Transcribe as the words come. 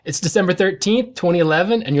It's December 13th,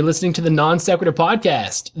 2011, and you're listening to the Non Sequitur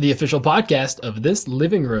Podcast, the official podcast of this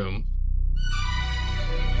living room.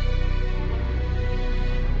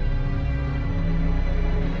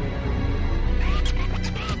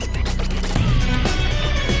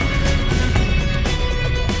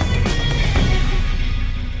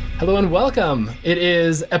 Hello and welcome. It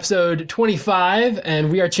is episode 25,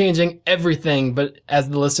 and we are changing everything, but as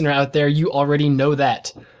the listener out there, you already know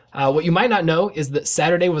that. What you might not know is that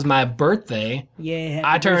Saturday was my birthday. Yeah,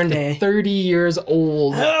 I turned birthday. 30 years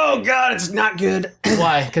old. Oh, God, it's not good.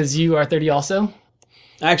 Why? Because you are 30 also?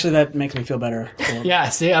 Actually, that makes me feel better. Yeah,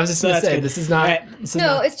 see, I was just going to that's say, good. this is not... Right. This is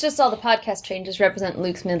No, not- it's just all the podcast changes represent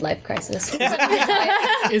Luke's midlife crisis.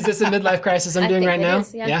 Is this a midlife crisis I'm doing think right it now?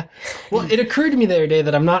 is, yeah. Well, it occurred to me the other day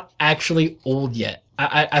that I'm not actually old yet.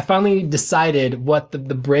 I finally decided what the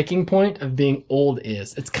breaking point of being old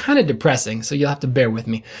is. It's kind of depressing, so you'll have to bear with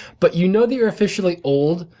me. But you know that you're officially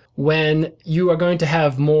old when you are going to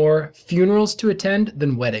have more funerals to attend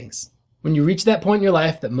than weddings. When you reach that point in your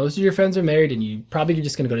life that most of your friends are married and you probably are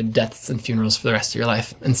just going to go to deaths and funerals for the rest of your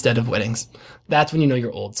life instead of weddings. That's when you know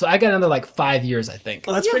you're old. So I got another 5 years, I think.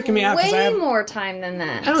 Well, that's You freaking me out because I way have... more time than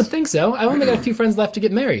that. I don't think so. I only got a few friends left to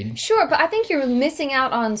get married. Sure, but I think you're missing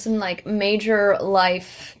out on some major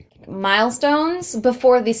life milestones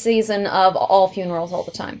before the season of all funerals all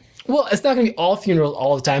the time. Well, it's not going to be all funerals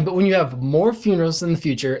all the time, but when you have more funerals in the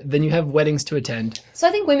future, then you have weddings to attend. So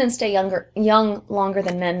I think women stay young longer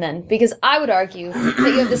than men then, because I would argue that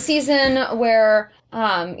you have the season where,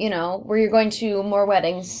 where you're going to more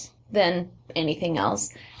weddings than anything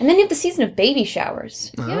else. And then you have the season of baby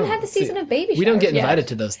showers. You haven't had the season of baby showers We don't get yet. invited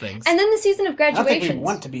to those things. And then the season of I don't graduations. think we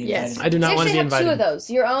want to be invited. Yes. I do not You want to actually be have invited. two of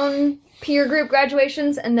those. Your own peer group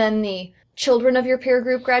graduations and then the children of your peer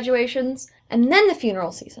group graduations and then the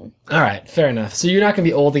funeral season. All right, fair enough. So you're not going to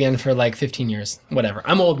be old again for 15 years. Whatever.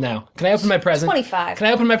 I'm old now. Can I open my present? 25. Can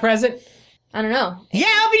I open my present? I don't know. Yeah,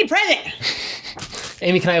 I'll be your present.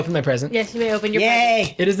 Amy, can I open my present? Yes, you may open your present.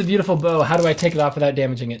 Yay. It is a beautiful bow. How do I take it off without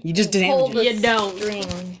damaging it? You just Pull damaged the it. You don't.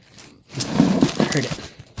 string. Heard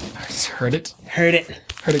it. I just heard it. Heard it.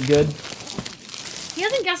 Heard it good. He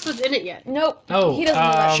hasn't guessed what's in it yet. Nope. Oh, He doesn't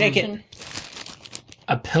know that. Shake it.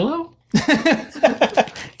 A pillow?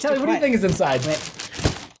 Kelly, what do you think is inside? Wait.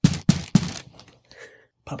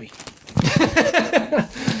 Puppy.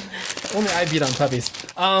 Only I beat on puppies.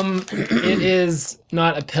 It is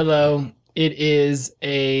not a pillow. It is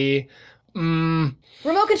a...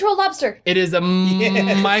 Remote control lobster. It is a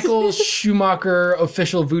Michael Schumacher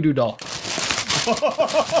official voodoo doll. That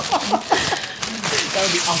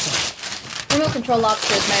would be awesome. Remote control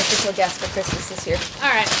lobster is my official guest for Christmas this year. All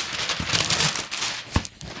right.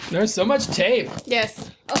 There's so much tape.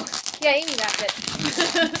 Yes. Oh, yeah, Amy wrapped it.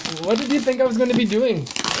 What did you think I was going to be doing?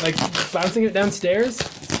 Bouncing it downstairs?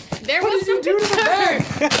 There What was did you do to the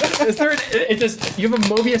bag? Is there it just you have a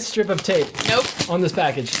Mobius strip of tape Nope. on this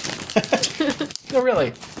package? No, really.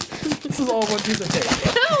 This is all one piece of tape.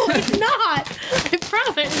 No, it's not. I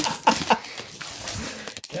promise.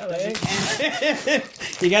 Kelly.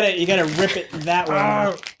 You gotta rip it that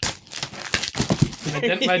way.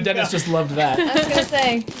 My dentist just loved that. I was gonna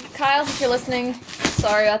say, Kyle, if you're listening,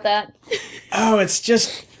 sorry about that. Oh, it's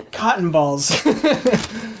just cotton balls.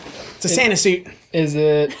 It's a Santa suit. Is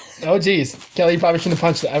it? Oh, geez. Kelly, you probably shouldn't have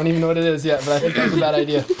punched it. I don't even know what it is yet, but I think that was a bad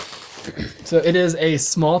idea. So it is a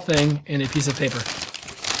small thing in a piece of paper.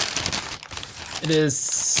 It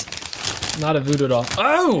is not a voodoo doll.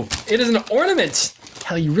 Oh! It is an ornament!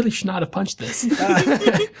 Kelly, you really should not have punched this.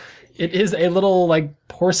 It is a little,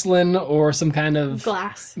 porcelain or some kind of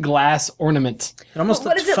Glass. ornament. It almost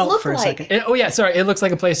What looked does it felt look for a like? second. Sorry. It looks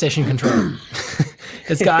like a PlayStation controller.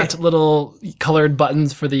 It's got little colored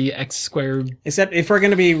buttons for the X squared. Except if we're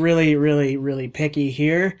going to be really, really, really picky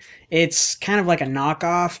here, it's kind of like a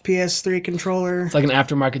knockoff PS3 controller. It's like an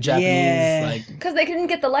aftermarket Japanese. Yeah. Because they couldn't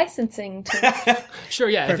get the licensing to Sure,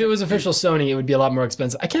 yeah. If it was official Sony, it would be a lot more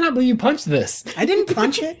expensive. I cannot believe you punched this. I didn't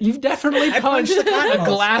punch it. You've definitely punched punched the cotton a balls.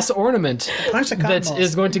 glass ornament Punch the cotton that balls.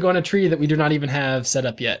 is going to go on a tree that we do not even have set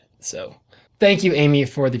up yet. So, thank you, Amy,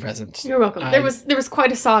 for the present. You're welcome. There was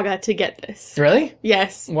quite a saga to get this. Really?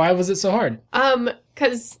 Yes. Why was it so hard?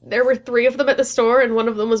 Because there were 3 of them at the store, and one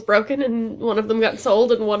of them was broken, and one of them got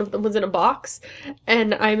sold, and one of them was in a box.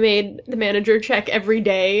 And I made the manager check every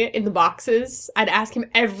day in the boxes. I'd ask him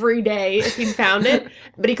every day if he'd found it,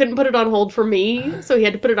 but he couldn't put it on hold for me, so he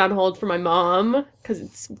had to put it on hold for my mom, because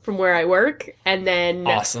it's from where I work. And then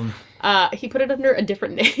Awesome. he put it under a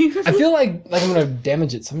different name. I feel like I'm going to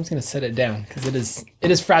damage it, so I'm just going to set it down, because it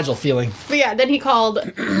is fragile feeling. But yeah, then he called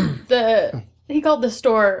the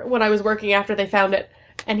store when I was working after they found it,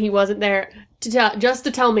 and he wasn't there.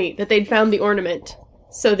 to tell me that they'd found the ornament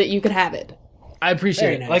so that you could have it. I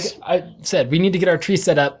appreciate Very it. nice. Like I said, we need to get our tree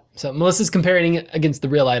set up. So Melissa's comparing it against the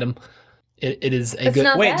real item. It is a It's good.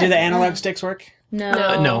 not Wait, do the bad. analog sticks work? No.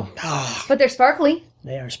 No, But they're sparkly.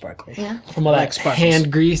 They are sparkly. Yeah. from all Like that sparkles.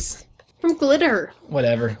 hand grease, From glitter.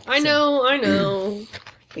 whatever. I know.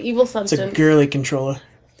 The evil It's a substance. girly controller.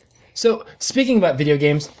 So speaking about video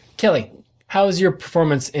games, Kelly, how's your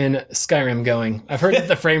performance in Skyrim going? I've heard that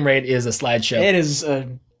the frame rate is a slideshow. It is a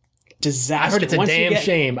disaster. I've heard it's a Once you damn get-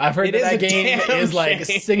 shame. I've heard It that is a game damn is like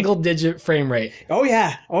shame. single-digit frame rate. Oh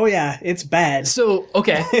yeah, it's bad. So,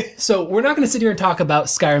 okay. So we're not going to sit here and talk about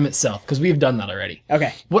Skyrim itself because we've done that already.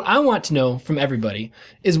 Okay. What I want to know from everybody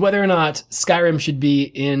is whether or not Skyrim should be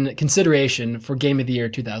in consideration for Game of the Year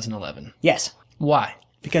 2011. Yes, Why?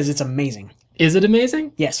 because it's amazing. Is it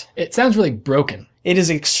amazing? Yes. It sounds really broken. It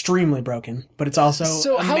is extremely broken, but it's also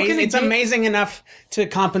So how can amazing. it It's be- amazing enough to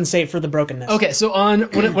compensate for the brokenness. Okay, so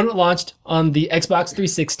when it launched on the Xbox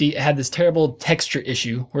 360, it had this terrible texture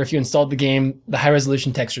issue where if you installed the game, the high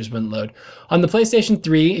resolution textures wouldn't load. On the PlayStation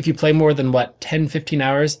 3, if you play more than 10, 15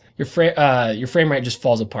 hours, your frame rate just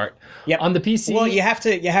falls apart. Yep. On the PC, Well, you have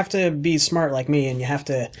to be smart like me, and you have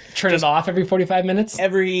to turn it off every 45 minutes.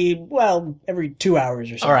 every 2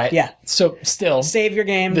 hours or so. All right. Yeah. So still, Save your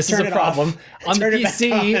game. this is turn a it problem. Off, On the turn it back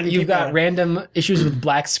PC, on, and you've keep got going. random issues with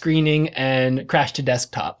black screening and crash to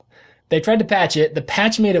desktop. They tried to patch it. The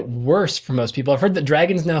patch made it worse for most people. I've heard that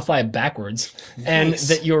dragons now fly backwards and Nice.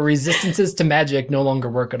 that your resistances to magic no longer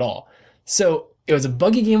work at all. So it was a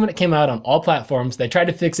buggy game when it came out on all platforms. They tried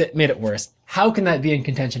to fix it, made it worse. How can that be in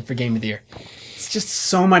contention for Game of the Year? It's just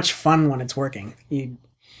so much fun when it's working. You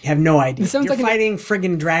have no idea. It sounds You're like an- fighting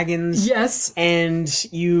friggin' dragons. Yes. And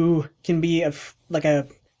you can be a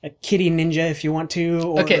kitty ninja if you want to.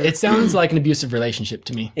 Or Okay, it sounds like an abusive relationship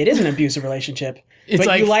to me. it is an abusive relationship. It's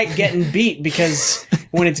but you like- like getting beat because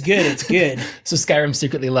when it's good, it's good. So Skyrim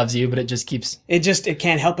secretly loves you, but it just keeps... It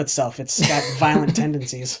can't help itself. It's got violent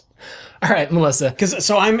tendencies. All right, Melissa.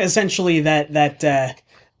 So I'm essentially that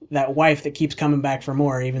wife that keeps coming back for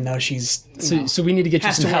more, even though she's So we need to get you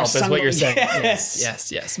has some to wear help, is what you're saying.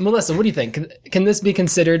 Yes. Yes. Melissa, what do you think? Can this be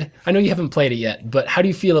considered? I know you haven't played it yet, but how do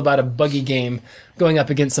you feel about a buggy game going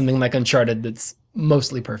up against something like Uncharted that's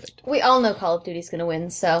mostly perfect? We all know Call of Duty's gonna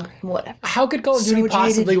win, so whatever. How could Call of Duty jaded.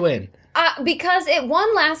 possibly win? Because it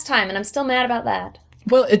won last time, and I'm still mad about that.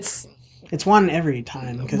 Well, it's won every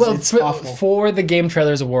time because it's awful. for the Game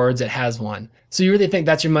Trailers Awards. It has won. So you really think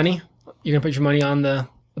that's your money? You're gonna put your money on the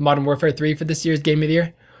Modern Warfare 3 for this year's Game of the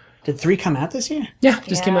Year? Did 3 come out this year? Yeah,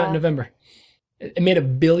 just came out in Yeah. November. It made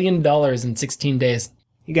 $1 billion in 16 days.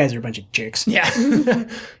 You guys are a bunch of jerks. Yeah.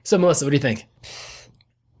 So Melissa, what do you think?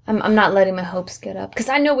 I'm not letting my hopes get up because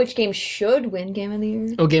I know which game should win Game of the Year.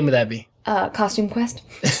 What game would that be? Costume Quest.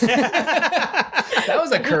 That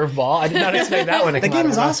was a curveball. I did not expect that one to The come out game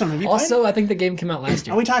of is my mouth. awesome. Have you played Also, I think the game came out last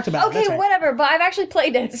year. Oh, we talked about it. Okay, That's right. whatever, but I've actually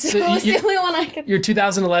played it, so it's you- the only one I could... Your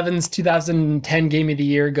 2011's 2010 Game of the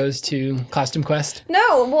Year goes to Costume Quest.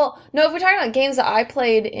 No, if we're talking about games that I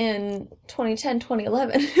played in 2010,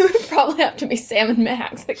 2011, it would probably have to be Sam and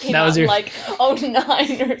Max that came That was out in your- like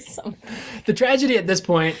 09 or something. The tragedy at this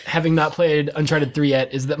point, having not played Uncharted 3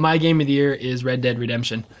 yet, is that my Game of the Year is Red Dead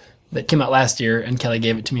Redemption. That came out last year, and Kelly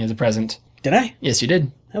gave it to me as a present. Did I? Yes, you did.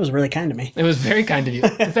 That was really kind of me. It was very kind of you.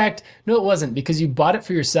 In fact, no, it wasn't, because you bought it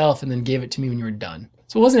for yourself and then gave it to me when you were done.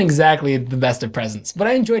 So it wasn't exactly the best of presents, but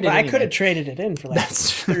I enjoyed it But I anyway. could have traded it in for like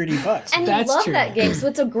 $30. And That's you love true. that game, so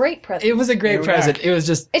it's a great present. It was a great we present. are. It was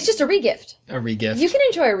just It's just a regift. a regift. You can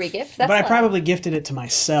enjoy a regift. That's But I fine. probably gifted it to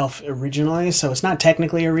myself originally, so it's not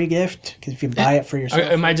technically a regift because if you buy it for yourself,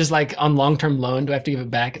 Am I just like on long-term loan? Do I have to give it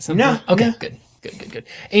back at some No, point? Okay, no. good.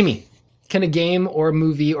 Amy, can a game or a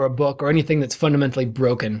movie or a book or anything that's fundamentally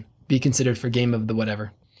broken be considered for game of the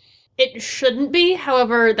whatever? It shouldn't be,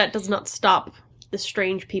 however, that does not stop the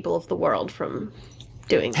strange people of the world from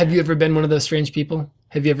doing Have you ever been one of those strange people?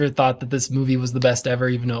 Have you ever thought that this movie was the best ever,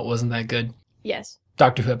 even though it wasn't that good? Yes.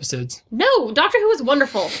 Doctor Who episodes. No, Doctor Who is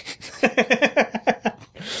wonderful.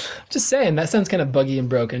 Just saying, that sounds kind of buggy and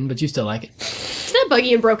broken, but you still like it. It's not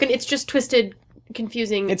buggy and broken, it's just twisted,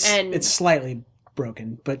 confusing, and... it's slightly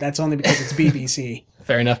broken, but that's only because it's BBC.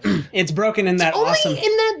 Fair enough. It's broken in that only awesome. in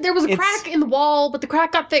that there was a It's- crack in the wall, but the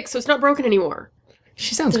crack got fixed, so it's not broken anymore.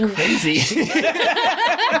 She sounds crazy.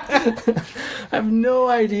 I have no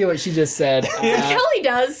idea what she just said. Kelly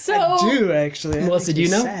does, so... I do actually. I Melissa, think do you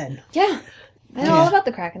it's know? sad. Yeah. I know all about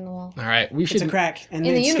the crack in the wall. All right, we should. It's a crack, and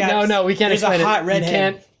In the it's universe. got No, we can't There's explain a hot it. You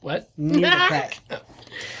redhead can't. What? near the crack.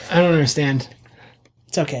 I don't understand.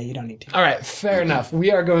 It's okay. You don't need to. All right, fair enough. We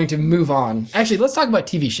are going to move on. Actually, let's talk about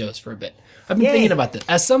TV shows for a bit. I've been Yay. thinking about this.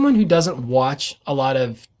 As someone who doesn't watch a lot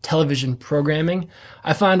of television programming,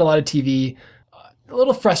 I find a lot of TV a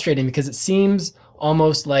little frustrating because it seems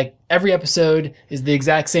almost like every episode is the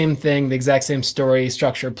exact same thing, the exact same story,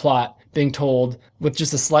 structure, plot being told with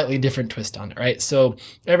just a slightly different twist on it, right? So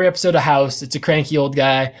every episode of House, it's a cranky old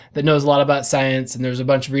guy that knows a lot about science, and there's a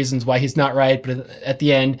bunch of reasons why he's not right, but at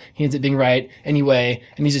the end, he ends up being right anyway,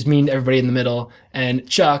 and he's just mean to everybody in the middle. And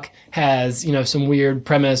Chuck has, some weird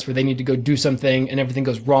premise where they need to go do something and everything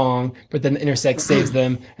goes wrong, but then the intersect saves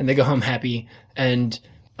them and they go home happy. And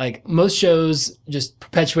like most shows just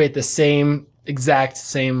perpetuate the exact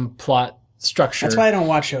same plot structure. That's why I don't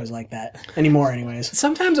watch shows like that anymore anyways.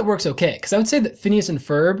 Sometimes it works okay, because I would say that Phineas and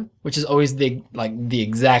Ferb, which is always the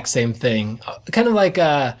exact same thing, kind of like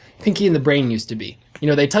Pinky and the Brain used to be.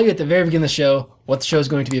 They tell you at the very beginning of the show what the show is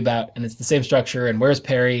going to be about, and it's the same structure, and where's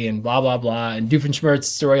Perry, and blah, blah, blah, and Doofenshmirtz's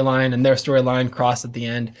storyline and their storyline cross at the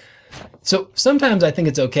end. So sometimes I think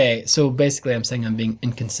it's okay. So basically I'm saying I'm being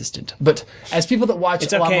inconsistent. But as people that watch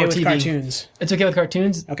It's a lot okay more with TV... cartoons. It's okay with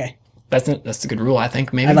cartoons? Okay. That's a good rule, I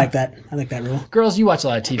think, maybe. I like that rule. Girls, you watch a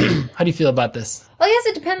lot of TV. How do you feel about this? Well, I guess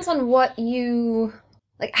it depends on what you...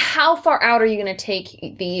 Like, how far out are you going to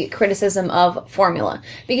take the criticism of formula?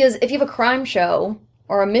 Because if you have a crime show,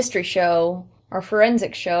 or a mystery show, or a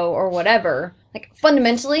forensic show, or whatever, like,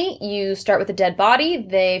 fundamentally, you start with a dead body,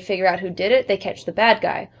 they figure out who did it, they catch the bad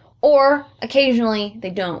guy. Or, occasionally, they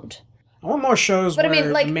don't. I want more shows But I where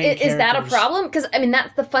mean, like, the main is that a characters- problem? Because, I mean,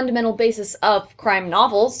 that's the fundamental basis of crime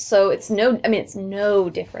novels, so it's no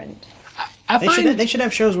different. They should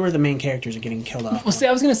have shows where the main characters are getting killed off. Well, see,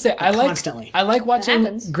 I was going to say, Constantly. I like watching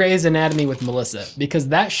happens. Grey's Anatomy with Melissa, because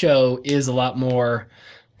that show is a lot more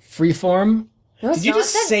freeform. No, it's Did you not.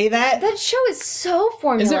 just say that? That show is so Is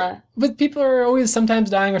formula. there? But people are always sometimes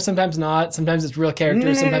dying or sometimes not. Sometimes it's real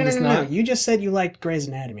characters, sometimes it's not. You just said you liked Grey's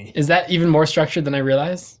Anatomy. Is that even more structured than I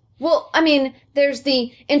realized? Well, I mean, there's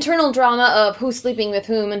the internal drama of who's sleeping with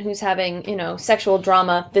whom and who's having, sexual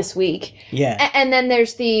drama this week. Yeah. And then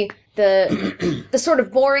there's the sort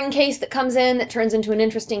of boring case that comes in that turns into an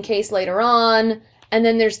interesting case later on. And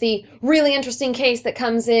then there's the really interesting case that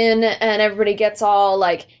comes in and everybody gets all,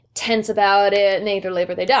 like, tense about it, and they either live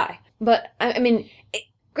or they die. But, I mean,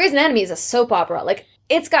 Grey's Anatomy is a soap opera. Like,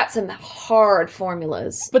 it's got some hard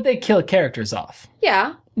formulas. But they kill characters off.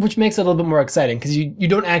 Yeah. Which makes it a little bit more exciting, because you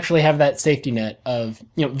don't actually have that safety net of,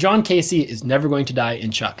 John Casey is never going to die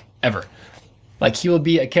in Chuck, ever. Like, he will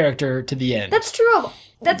be a character to the end. That's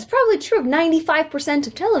probably true of 95%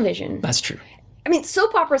 of television. That's true. I mean,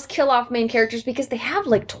 soap operas kill off main characters because they have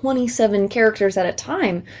like 27 characters at a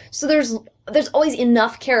time. So there's always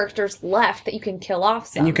enough characters left that you can kill off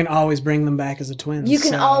some. And you can always bring them back as a twin. You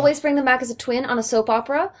can always bring them back as a twin on a soap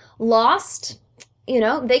opera. Lost,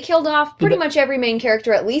 they killed off pretty much every main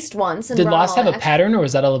character at least once. And Did run Lost all have a that. pattern, or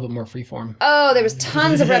was that a little bit more freeform? Oh, there was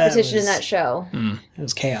tons of That repetition in was- that show. It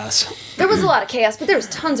was chaos. There was a lot of chaos, but there was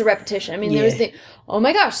tons of repetition. I mean, there was Yeah. the, oh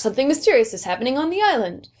my gosh, something mysterious is happening on the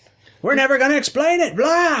island. We're never going to explain it.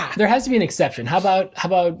 Blah. There has to be an exception. How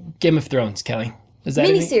about Game of Thrones, Kelly? Is that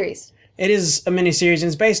anything? Miniseries. It is a miniseries, and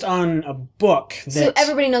it's based on a book. That, So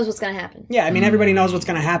everybody knows what's going to happen. Yeah, I mean, everybody knows what's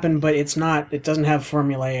going to happen, but it doesn't have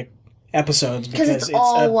formulaic episodes. Because it's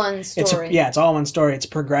all one story. It's all one story. It's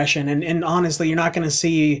progression. And honestly, you're not going to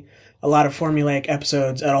see a lot of formulaic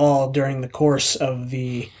episodes at all during the course of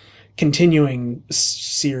the continuing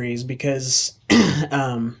series because...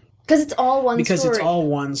 Because it's all one story. Because it's all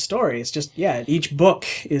one story. It's just, each book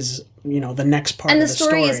is, the next part and of the the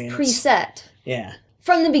story is and it's- preset. Yeah.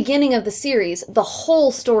 From the beginning of the series, the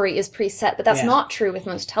whole story is preset, but that's Yeah. not true with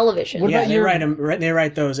most television. What Yeah, about they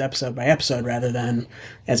write those episode by episode rather than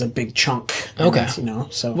as a big chunk. Okay.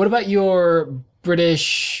 So What about your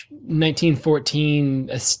British 1914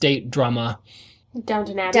 estate drama?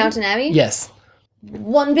 Downton Abbey. Downton Abbey? Yes.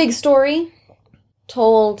 One big story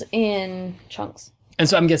told in chunks. And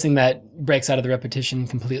so I'm guessing that breaks out of the repetition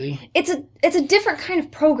completely. It's a different kind of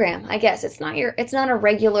program, I guess. It's not a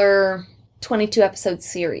regular 22 episode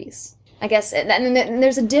series. I guess, and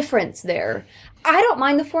there's a difference there. I don't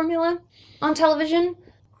mind the formula on television.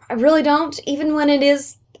 I really don't, even when it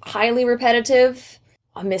is highly repetitive.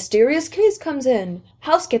 A mysterious case comes in.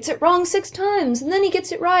 House gets it wrong 6 times, and then he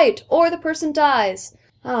gets it right, or the person dies.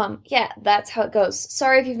 Yeah, that's how it goes.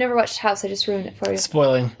 Sorry if you've never watched House, I just ruined it for you.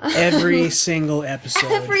 Spoiling. every single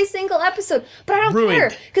episode. Every single episode. But I don't Ruined.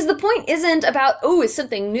 care. Because the point isn't about, ooh, is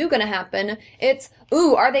something new going to happen? It's,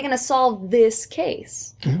 ooh, are they going to solve this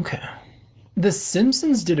case? Okay. The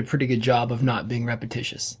Simpsons did a pretty good job of not being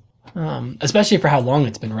repetitious. Especially for how long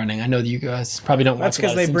it's been running. I know that you guys probably don't watch That's a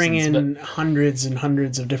lot because of they bring Simpsons, in hundreds and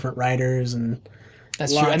hundreds of different writers and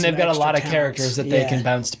That's true. And lots they've got a extra lot of talents. characters that they Yeah. can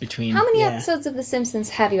bounce between. How many Yeah. episodes of The Simpsons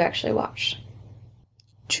have you actually watched?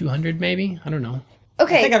 200 maybe? I don't know.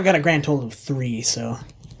 Okay. I think I've got a grand total of 3, so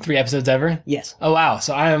 3 episodes ever? yes. Oh, wow.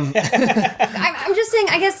 So I am... I'm just saying,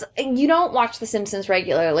 I guess you don't watch The Simpsons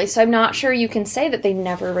regularly, so I'm not sure you can say that they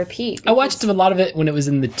never repeat. I watched a lot of it when it was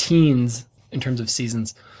in the teens in terms of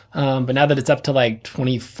seasons. But now that it's up to like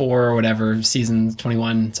 24 or whatever, seasons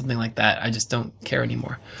 21, something like that, I just don't care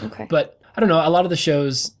anymore. Okay. But I don't know, a lot of the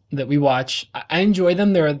shows that we watch, I enjoy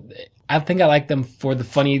them. I think I like them for the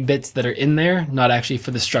funny bits that are in there, not actually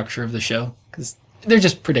for the structure of the show, because they're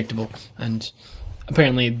just predictable. And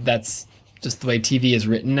apparently that's just the way TV is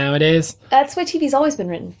written nowadays. That's why TV's always been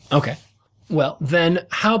written. Okay. Well, then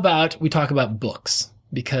how about we talk about books?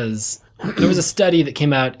 Because there was a study that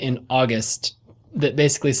came out in August that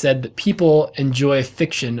basically said that people enjoy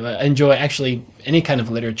fiction, enjoy actually any kind of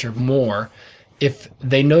literature more if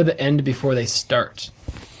they know the end before they start.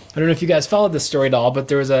 I don't know if you guys followed this story at all, but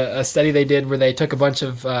there was a study they did where they took a bunch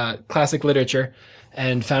of classic literature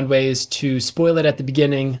and found ways to spoil it at the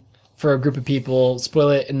beginning for a group of people, spoil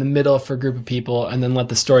it in the middle for a group of people, and then let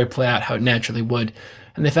the story play out how it naturally would.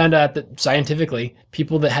 And they found out that scientifically,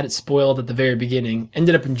 people that had it spoiled at the very beginning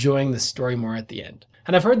ended up enjoying the story more at the end.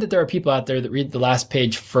 And I've heard that there are people out there that read the last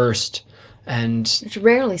page first and... Which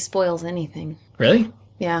rarely spoils anything. Really?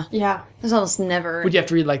 Yeah. Yeah. There's almost never. Would you have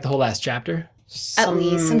to read like the whole last chapter? At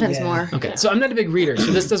least, sometimes yeah. more. Okay, so I'm not a big reader, so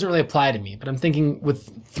this doesn't really apply to me. But I'm thinking with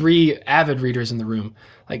 3 avid readers in the room,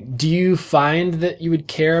 like, do you find that you would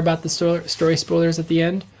care about the story spoilers at the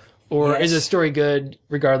end? Or is a Yes. story good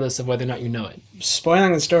regardless of whether or not you know it?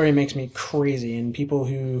 Spoiling the story makes me crazy, and people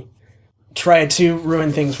who try to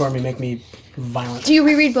ruin things for me make me violent. Do you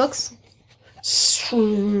reread books?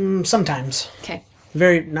 Sometimes. Okay.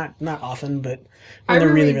 Very, not often, but when they're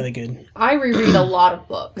really, really good. I reread a lot of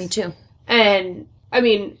books. Me too. And, I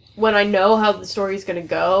mean, when I know how the story's going to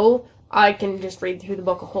go, I can just read through the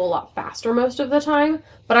book a whole lot faster most of the time.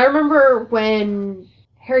 But I remember when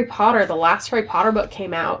Harry Potter, the last Harry Potter book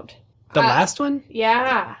came out. The last one?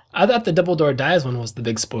 Yeah. I thought the Dumbledore dies one was the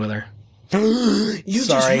big spoiler. You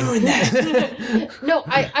Sorry. just ruined that. No,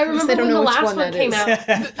 I remember don't when know the which last one one that came is.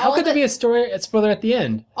 out. How could there be a spoiler at the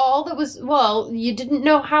end? All that was, well, you didn't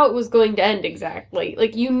know how it was going to end exactly.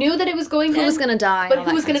 Like, you knew that it was going to Who end. was going to die? But all who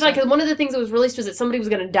that was going kind to of die? Because one of the things that was released was that somebody was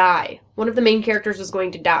going to die. One of the main characters was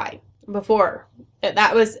going to die before.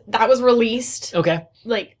 That was released, Okay.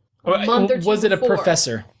 like, a month or two Was it a before.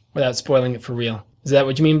 professor, without spoiling it for real? Is that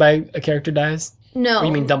what you mean by a character dies? No. Or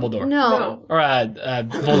you mean Dumbledore? No. Or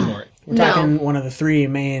Voldemort? We're No. talking one of the 3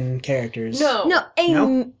 main characters. No. No.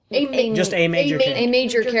 No? Just a major character. a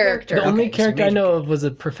major character. The only Okay, so character I major. know of was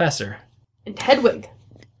a professor. And Hedwig.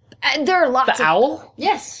 There are lots The of. owl?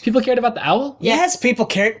 Yes. People cared about the owl? Yes, people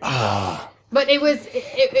care. But it was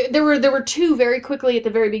there were 2 very quickly at the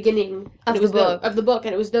very beginning Of and it the was book. of the book,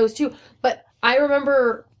 and it was those 2. But I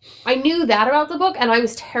remember I knew that about the book, and I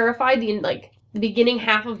was terrified the beginning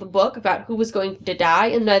half of the book about who was going to die,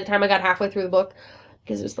 and by the time I got halfway through the book,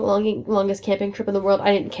 because it was the longest camping trip in the world,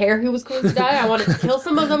 I didn't care who was going to die. I wanted to kill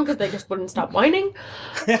some of them because they just wouldn't stop whining.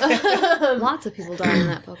 Lots of people die in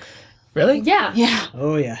that book. Really? Yeah. Yeah.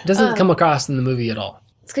 Oh, yeah. It doesn't come across in the movie at all.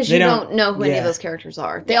 It's because They you don't- don't know who any yeah. of those characters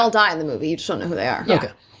are. They all die in the movie. You just don't know who they are. Yeah.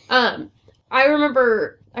 Okay. I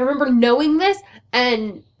remember knowing this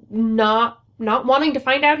and not wanting to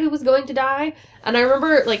find out who was going to die. And I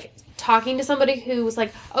remember talking to somebody who was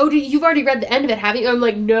like, "Oh, you've already read the end of it, haven't you?" I'm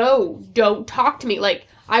like, "No, don't talk to me." Like,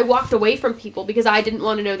 I walked away from people because I didn't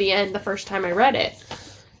want to know the end the first time I read it.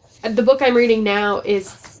 The book I'm reading now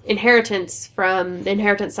is Inheritance, from the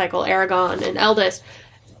Inheritance Cycle, Aragon and Eldest.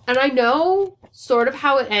 And I know sort of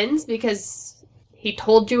how it ends because he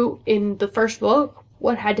told you in the first book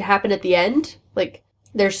what had to happen at the end. Like,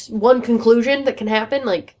 there's one conclusion that can happen.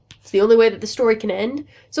 Like, it's the only way that the story can end.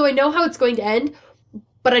 So I know how it's going to end,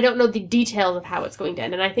 but I don't know the details of how it's going to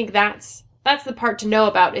end. And I think that's the part to know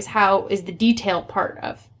about, is the detail part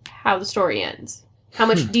of how the story ends. How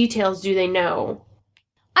much details do they know?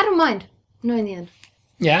 I don't mind knowing the end.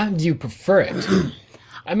 Yeah? Do you prefer it?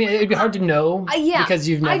 I mean, it'd be hard to know Yeah. because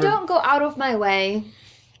you've never... I don't go out of my way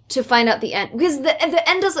to find out the end. Because the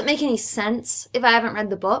end doesn't make any sense if I haven't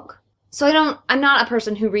read the book. So I'm not a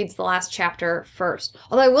person who reads the last chapter first.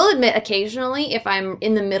 Although I will admit, occasionally, if I'm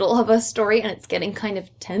in the middle of a story and it's getting kind of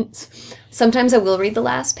tense, sometimes I will read the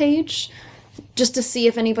last page, just to see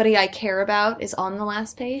if anybody I care about is on the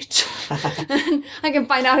last page. I can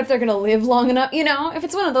find out if they're going to live long enough. You know, if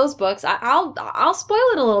it's one of those books, I'll spoil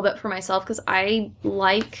it a little bit for myself because I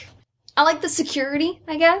like the security,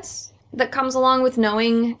 I guess, that comes along with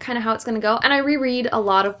knowing kind of how it's going to go. And I reread a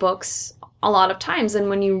lot of books a lot of times, and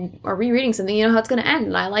when you are rereading something, you know how it's going to end,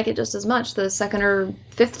 and I like it just as much the second or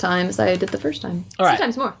fifth time as I did the first time. All right.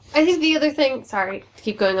 Sometimes more. I think the other thing, sorry to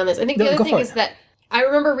keep going on this, I think the other thing is that I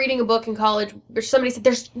remember reading a book in college where somebody said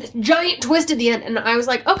there's this giant twist at the end, and I was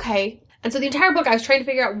like, okay. And so the entire book I was trying to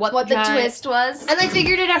figure out what the twist was. And I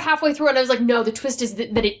figured it out halfway through, and I was like, no, the twist is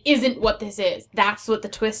that it isn't what this is. That's what the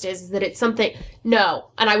twist is that it's something.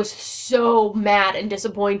 No. And I was so mad and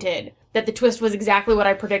disappointed that the twist was exactly what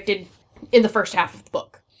I predicted in the first half of the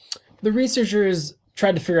book. The researchers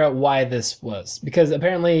tried to figure out why this was, because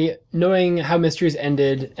apparently knowing how mysteries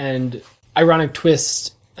ended and ironic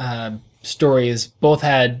twist stories both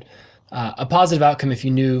had a positive outcome if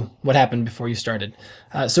you knew what happened before you started.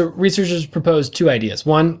 So researchers proposed two ideas.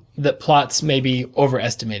 One, that plots may be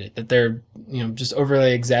overestimated, that they're just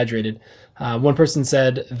overly exaggerated. One person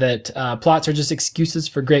said that plots are just excuses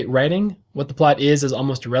for great writing. What the plot is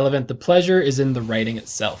almost irrelevant. The pleasure is in the writing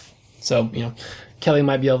itself. So, Kelly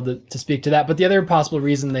might be able to speak to that. But the other possible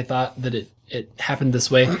reason they thought that it happened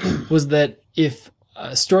this way was that if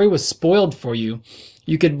a story was spoiled for you,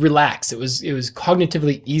 you could relax. It was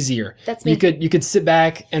cognitively easier. That's me. You could sit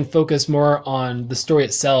back and focus more on the story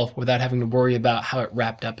itself without having to worry about how it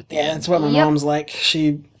wrapped up at the end. Yeah, that's what my mom's like.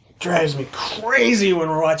 She drives me crazy when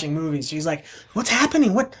we're watching movies. She's like, "What's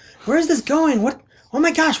happening? Where is this going? What? Oh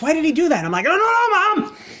my gosh, why did he do that?" I'm like, "I don't know,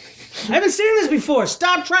 Mom. I haven't seen this before.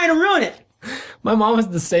 Stop trying to ruin it." My mom is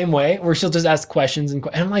the same way, where she'll just ask questions and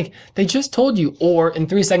I'm like, they just told you, or in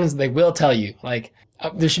 3 seconds they will tell you. Like,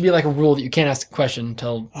 there should be like a rule that you can't ask a question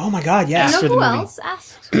until. Oh my God, yes. You know who else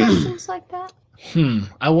asks questions like that?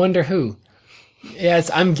 I wonder who. Yes,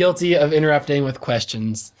 I'm guilty of interrupting with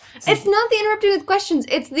questions. It's not the interrupting with questions.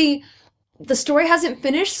 It's the story hasn't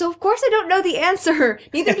finished, so of course I don't know the answer.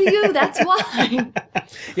 Neither do you. That's why.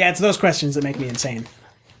 Yeah, it's those questions that make me insane.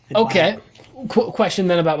 Okay. Question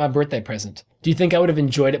then about my birthday present. Do you think I would have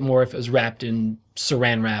enjoyed it more if it was wrapped in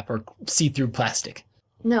saran wrap or see-through plastic?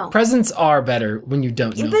 No. Presents are better when you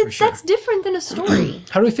don't know for sure. That's different than a story.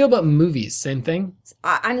 How do we feel about movies? Same thing?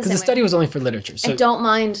 I'm the Because same the study way. was only for literature. So I don't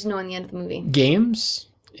mind knowing the end of the movie. games?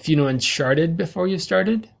 If you know Uncharted before you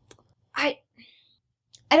started? I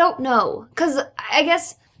don't know. Because I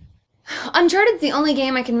guess Uncharted's the only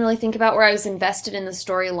game I can really think about where I was invested in the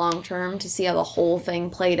story long term to see how the whole thing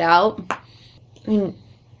played out. I mean,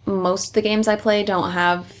 most of the games I play don't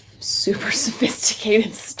have super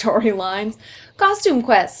sophisticated storylines. Costume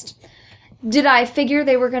Quest. Did I figure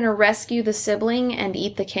they were going to rescue the sibling and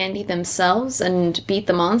eat the candy themselves and beat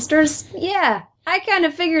the monsters? Yeah, I kind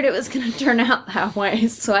of figured it was going to turn out that way,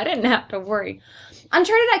 so I didn't have to worry.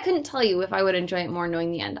 Uncharted, I couldn't tell you if I would enjoy it more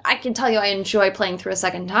knowing the end. I can tell you I enjoy playing through a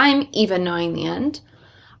second time, even knowing the end.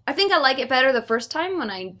 I think I like it better the first time when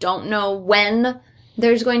I don't know when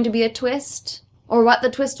there's going to be a twist or what the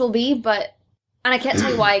twist will be, and I can't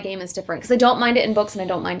tell you why a game is different, because I don't mind it in books and I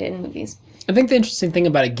don't mind it in movies. I think the interesting thing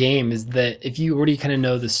about a game is that if you already kind of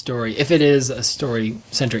know the story, if it is a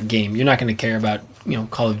story-centric game, you're not going to care about,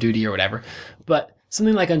 Call of Duty or whatever. But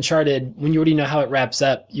something like Uncharted, when you already know how it wraps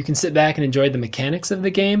up, you can sit back and enjoy the mechanics of the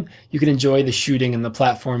game. You can enjoy the shooting and the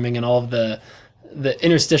platforming and all of the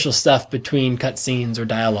interstitial stuff between cutscenes or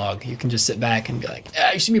dialogue. You can just sit back and be like,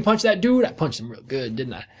 you see me punch that dude? I punched him real good,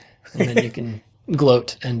 didn't I? And then you can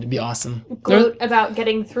gloat and be awesome. Gloat about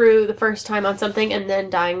getting through the first time on something and then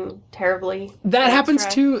dying terribly. That happens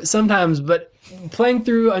too sometimes, but playing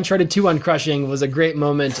through Uncharted 2 on Crushing was a great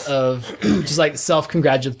moment of just like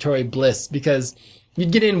self-congratulatory bliss, because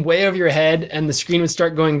you'd get in way over your head and the screen would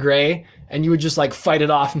start going gray and you would just like fight it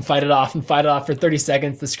off and fight it off and fight it off for 30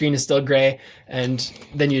 seconds. The screen is still gray, and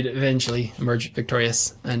then you'd eventually emerge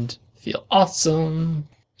victorious and feel awesome.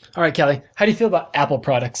 All right, Kelly, how do you feel about Apple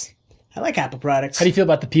products? I like Apple products. How do you feel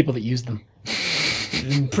about the people that use them?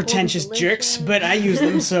 Pretentious jerks, but I use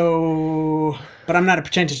them, so... But I'm not a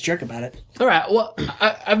pretentious jerk about it. All right, well,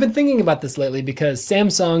 I've been thinking about this lately because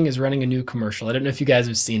Samsung is running a new commercial. I don't know if you guys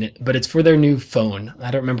have seen it, but it's for their new phone.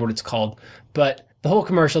 I don't remember what it's called, but the whole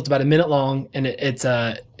commercial, it's about a minute long, and it's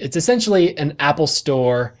essentially an Apple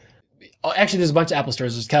store. Oh, actually, there's a bunch of Apple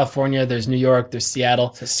stores. There's California, there's New York, there's Seattle.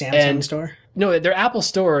 It's a Samsung store? No, they're Apple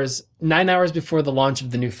stores 9 hours before the launch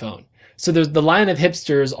of the new phone. So there's the line of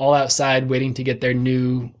hipsters all outside waiting to get their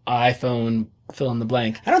new iPhone, fill in the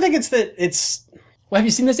blank. I don't think it's that it's... Well, have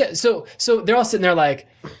you seen this yet? So they're all sitting there like,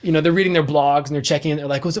 they're reading their blogs and they're checking and they're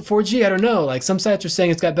like, was it 4G? I don't know. Like, some sites are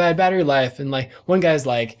saying it's got bad battery life. And like, one guy's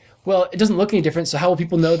like, well, it doesn't look any different, so how will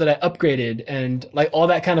people know that I upgraded? And like all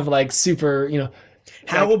that kind of like super,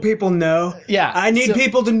 How will people know? Yeah. I need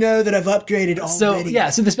people to know that I've upgraded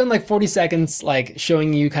already. So they spend like 40 seconds like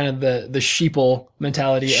showing you kind of the sheeple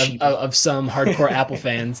mentality of some hardcore Apple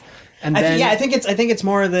fans. And then I think it's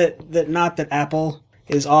more that not that Apple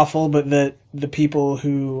is awful, but that the people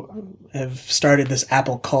who have started this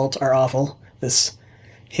Apple cult are awful. This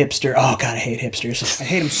hipster. Oh God, I hate hipsters. I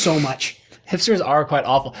hate them so much. hipsters are quite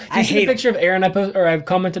awful. Did you see the picture of Aaron I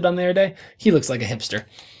commented on the other day? He looks like a hipster.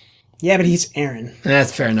 Yeah, but he's Aaron.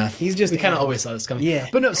 That's fair enough. He's just we kind of always saw this coming. Yeah.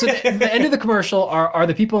 But no, so the end of the commercial are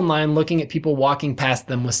the people in line looking at people walking past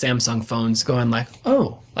them with Samsung phones going like,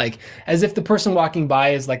 oh, like as if the person walking by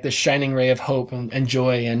is like this shining ray of hope and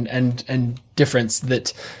joy and difference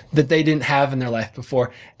that they didn't have in their life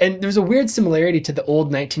before. And there's a weird similarity to the old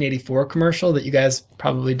 1984 commercial that you guys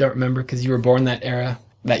probably don't remember because you were born that era.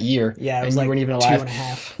 That year. Yeah, it was and like you weren't even alive.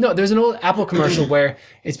 2.5. No, there's an old Apple commercial where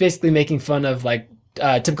it's basically making fun of like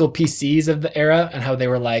typical PCs of the era and how they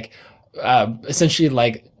were like essentially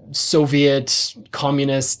like Soviet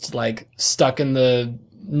communist, like stuck in the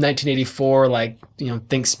 1984 like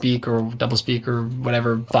think speak or double speak or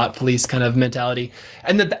whatever thought police kind of mentality,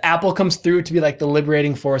 and that the Apple comes through to be like the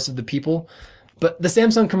liberating force of the people. But the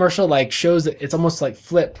Samsung commercial like shows that it's almost like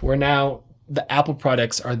flip, where now the Apple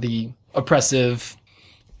products are the oppressive,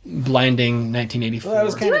 blinding 1984. Well, that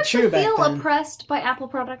was Do you kind of actually true back feel then. oppressed by Apple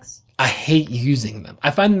products? I hate using them. I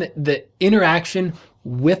find that the interaction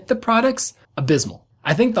with the products abysmal.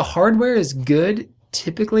 I think the hardware is good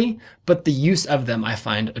typically, but the use of them I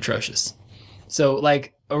find atrocious. So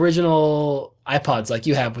like original iPods like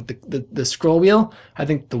you have with the scroll wheel, I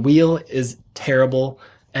think the wheel is terrible,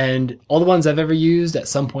 and all the ones I've ever used at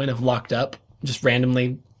some point have locked up just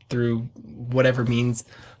randomly through whatever means.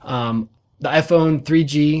 The iPhone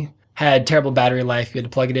 3G had terrible battery life. You had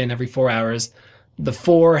to plug it in every 4 hours. The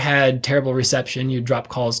 4 had terrible reception. You'd drop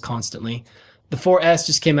calls constantly. The 4S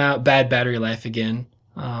just came out, bad battery life again.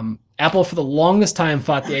 Apple for the longest time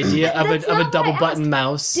fought the idea of a double button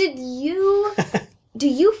mouse. Do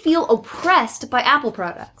you feel oppressed by Apple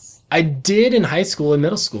products? I did in high school and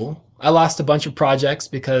middle school. I lost a bunch of projects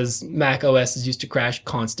because Mac OSs used to crash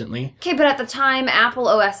constantly. Okay, but at the time, Apple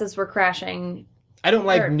OSs were crashing. I don't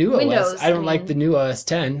like Or new Windows, OS. I don't I like mean. the new OS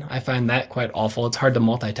 10. I find that quite awful. It's hard to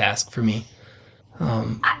multitask for me.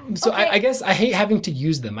 So okay. I guess I hate having to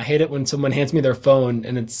use them. I hate it when someone hands me their phone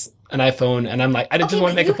and it's an iPhone and I'm like, I just Okay,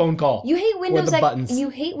 want to but make a phone call. You hate Windows the buttons. You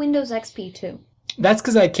hate Windows XP too. That's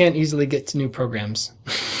because I can't easily get to new programs.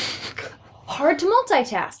 Hard to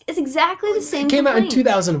multitask. It's exactly the same. It came out in complaint.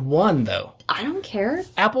 2001 though. I don't care.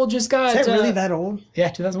 Apple just got... Is that really that old? Yeah,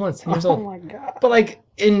 2001. It's 10 years old. Oh my God. But like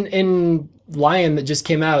in Lion that just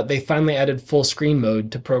came out, they finally added full screen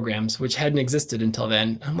mode to programs, which hadn't existed until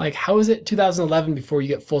then. I'm like, how is it 2011 before you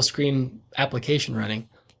get full screen application running?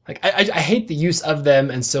 Like, I hate the use of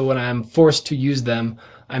them, and so when I'm forced to use them,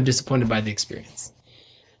 I'm disappointed by the experience.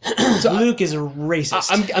 So Luke is a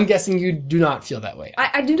racist. I'm guessing you do not feel that way.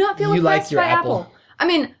 I do not feel You like oppressed your by Apple. Apple. I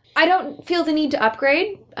mean, I don't feel the need to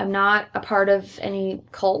upgrade. I'm not a part of any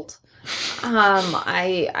cult. I'm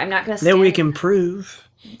not going to Then stand. we can prove.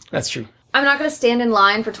 That's true. I'm not going to stand in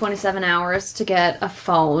line for 27 hours to get a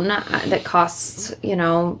phone that costs,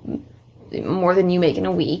 more than you make in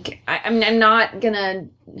a week. I'm not gonna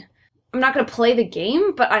play the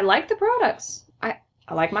game, but I like the products.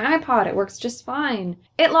 I like my iPod. It works just fine.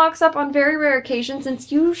 It locks up on very rare occasions, and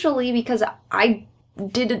it's usually because I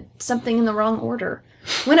did something in the wrong order.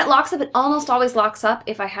 When it locks up, it almost always locks up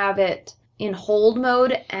if I have it in hold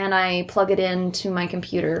mode and I plug it into my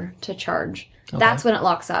computer to charge. Okay. That's when it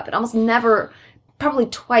locks up. It almost never, probably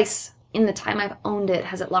twice in the time I've owned it,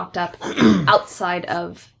 has it locked up outside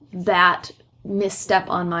of that misstep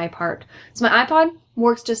on my part. So my iPod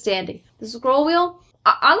works just dandy. The scroll wheel,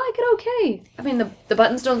 I like it okay. I mean, the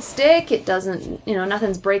buttons don't stick. It doesn't,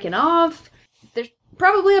 nothing's breaking off. There's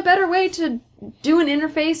probably a better way to do an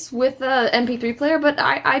interface with a MP3 player, but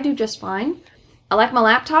I do just fine. I like my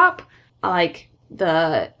laptop. I like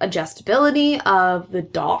the adjustability of the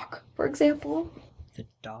dock, for example.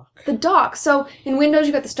 The dock. So in Windows,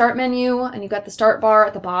 you've got the start menu, and you've got the start bar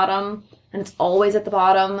at the bottom, and it's always at the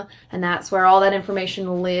bottom, and that's where all that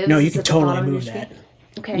information lives. No, you can at the totally bottom of move your that. screen.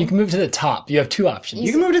 Okay. You can move to the top. You have two options.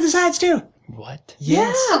 You can move to the sides too. What?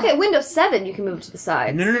 Yes. Okay, Windows 7, you can move to the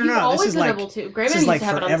side. No. You've This always is been like able to. this Grayman is used like to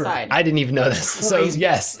have it on forever. the side. I didn't even know this. So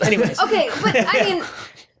yes. Anyways. Okay, but I mean,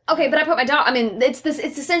 but I put my dock. I mean, it's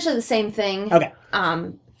essentially the same thing. Okay.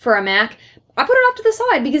 For a Mac, I put it off to the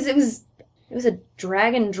side because it was a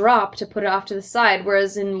drag and drop to put it off to the side.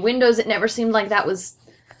 Whereas in Windows, it never seemed like that was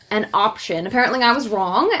an option. Apparently, I was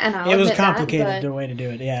wrong, and I'll It was admit complicated that, the way to do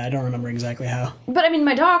it. Yeah, I don't remember exactly how. But I mean,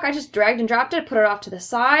 my dock, I just dragged and dropped it, put it off to the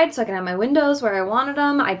side so I can have my windows where I wanted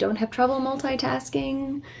them. I don't have trouble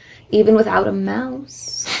multitasking, even without a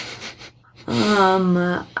mouse.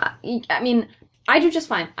 I mean, I do just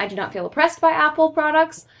fine. I do not feel oppressed by Apple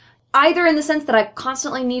products, either in the sense that I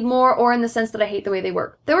constantly need more or in the sense that I hate the way they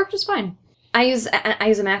work. They work just fine. I use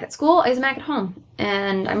a Mac at school, I use a Mac at home,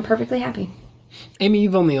 and I'm perfectly happy. Amy,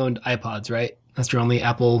 you've only owned iPods, right? That's your only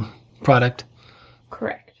Apple product?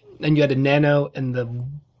 Correct. And you had a Nano and the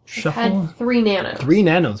Shuffle? Had 3 nanos. 3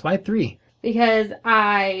 nanos. Why 3? Because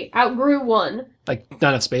I outgrew one. Like, not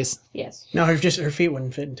enough space? Yes. No, her feet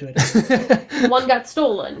wouldn't fit into it. One got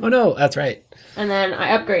stolen. Oh, no. That's right. And then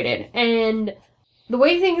I upgraded. And the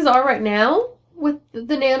way things are right now with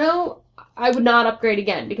the Nano, I would not upgrade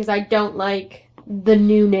again because I don't like the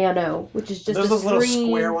new Nano, which is just a those screen. little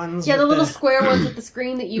square ones. Yeah, the with little square ones with the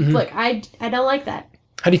screen that you flick. I don't like that.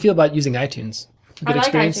 How do you feel about using iTunes? Good I like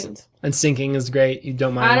experience? iTunes. And syncing is great. You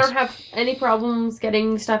don't mind? I don't have any problems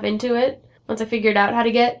getting stuff into it. Once I figured out how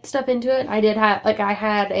to get stuff into it, I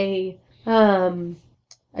had a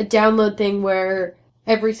download thing where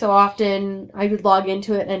every so often I would log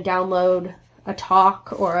into it and download a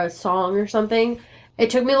talk or a song or something. It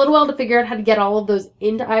took me a little while to figure out how to get all of those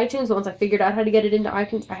into iTunes. Once I figured out how to get it into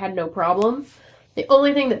iTunes, I had no problem. The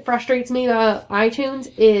only thing that frustrates me about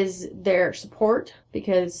iTunes is their support,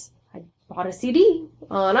 because I bought a CD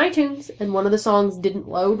on iTunes and one of the songs didn't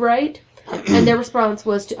load right. And their response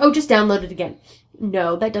was just download it again.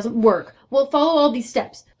 No, that doesn't work. Well, follow all these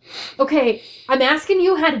steps. Okay, I'm asking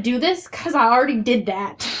you how to do this because I already did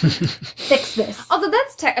that. Fix this. Although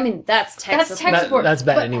that's tech That's tech support. That's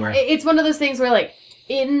bad But anywhere. It's one of those things where, like,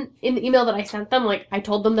 in the email that I sent them, like, I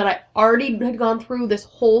told them that I already had gone through this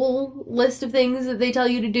whole list of things that they tell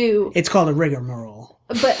you to do. It's called a rigmarole.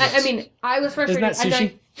 But, I mean, I was frustrated. Isn't that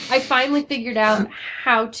sushi? And I finally figured out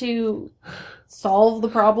how to solve the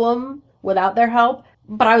problem without their help.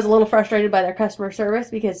 But I was a little frustrated by their customer service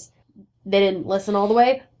because they didn't listen all the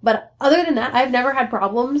way. But other than that, I've never had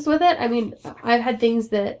problems with it. I mean, I've had things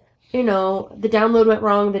that, the download went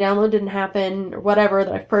wrong, the download didn't happen, or whatever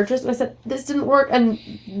that I've purchased. And I said, this didn't work. And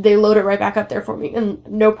they load it right back up there for me. And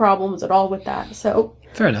no problems at all with that. So.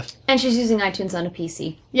 Fair enough. And she's using iTunes on a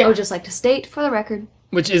PC. Yeah. I would just like to state for the record.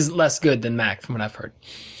 Which is less good than Mac, from what I've heard.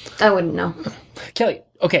 I wouldn't know. Kelly,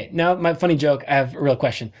 okay, now my funny joke, I have a real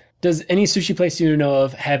question. Does any sushi place you know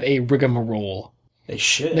of have a rigmarole? They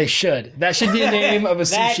should. They should. That should be the name of a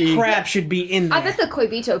That sushi. crap should be in there. I bet the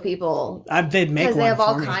Koibito people, They'd make because one they have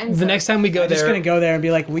all for me. kinds The of... next time we go I'm just there, going to go there and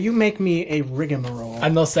be like, will you make me a rigmarole?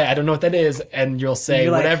 and they'll say, I don't know what that is, and you'll say,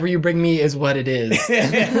 You're like- whatever you bring me is what it is.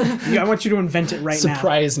 I want you to invent it right now.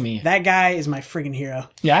 Surprise me. That guy is my friggin' hero.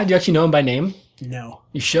 Yeah, do you actually know him by name? No.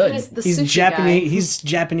 You should. He's the He's sushi Japanese. guy. He's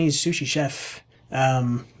Japanese sushi chef.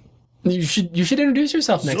 You should introduce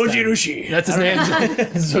yourself next time. Sojirushi. That's his name.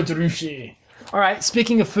 Sojirushi. All right,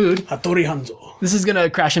 speaking of food, Hattori Hanzo. this is going to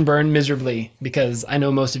crash and burn miserably because I know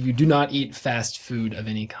most of you do not eat fast food of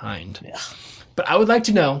any kind. But I would like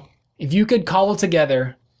to know if you could cobble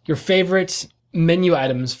together your favorite menu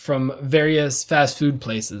items from various fast food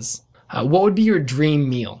places. What would be your dream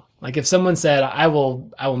meal? Like if someone said, I will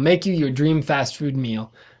make you your dream fast food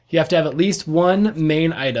meal, you have to have at least one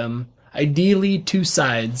main item, ideally 2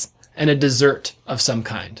 sides, and a dessert of some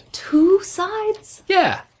kind. 2 sides?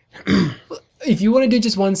 Yeah. If you want to do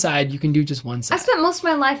just one side, you can do just one I side. spent most of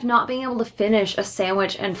my life not being able to finish a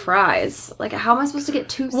sandwich and fries. Like, how am I supposed to get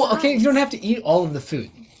 2 sides? Well, okay, you don't have to eat all of the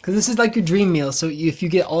food. Because this is like your dream meal, so if you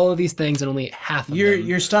get all of these things and only eat half of them...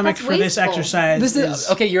 Your stomach That's for this wasteful. exercise This is...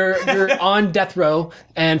 Okay, you're on death row,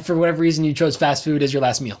 and for whatever reason you chose fast food as your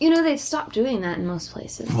last meal. You know, they've stopped doing that in most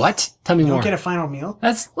places. What? Tell me You more. don't get a final meal.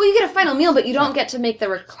 That's... Well, you get a final meal, but you don't get to make the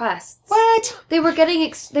requests. What? They were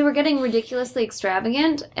getting ridiculously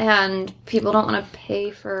extravagant, and people don't want to pay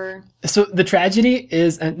for... So the tragedy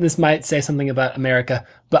is, and this might say something about America,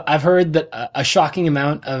 but I've heard that a shocking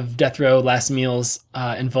amount of death row last meals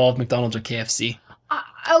involve McDonald's or KFC.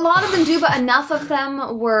 A lot of them do, but enough of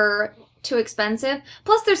them were too expensive.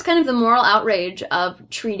 Plus, there's kind of the moral outrage of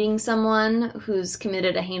treating someone who's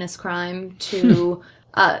committed a heinous crime to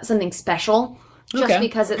something special just Okay.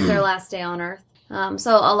 because it's their last day on Earth.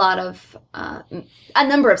 So a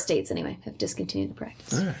number of states, anyway, have discontinued the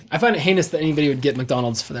practice. All right. I find it heinous that anybody would get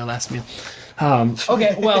McDonald's for their last meal.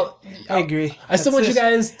 Okay, well, I agree. I still want you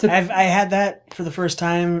guys to... I had that for the first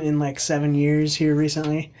time in like 7 years here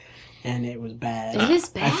recently, and it was bad. It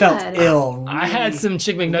is I felt bad. ill. I had some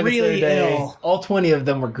chicken McNuggets the really other day. ill. All 20 of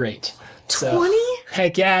them were great. So, 20?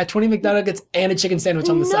 Heck yeah, 20 McNuggets and a chicken sandwich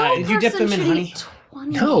on the side. Did you dip person them in should honey? eat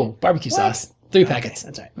 20. No, barbecue sauce. 3 packets.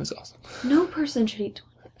 That's all right. It was awesome. No person should eat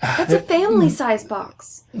 20. That's a family size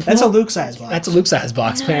box. That's a Luke size box. That's a Luke size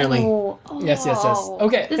box, apparently. Oh. Yes.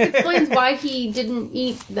 Okay. This explains why he didn't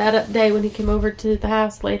eat that day when he came over to the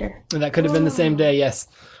house later. And that could have been the same day, yes.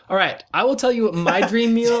 All right, I will tell you what my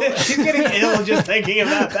dream meal. She's getting ill just thinking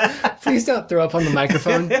about that. Please don't throw up on the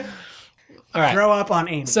microphone. All right. Throw up on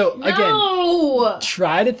Amy. So again, No!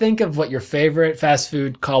 try to think of what your favorite fast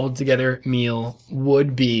food cobbled together meal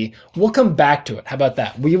would be. We'll come back to it. How about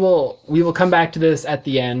that? We will come back to this at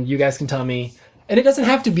the end. You guys can tell me. And it doesn't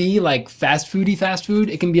have to be like fast food.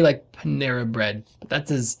 It can be like Panera bread. But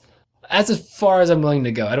that's as far as I'm willing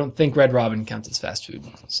to go. I don't think Red Robin counts as fast food.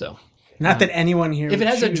 So Not that anyone here. if it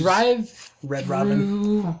has a choose drive Red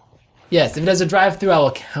Robin. yes, if it has a drive-through, I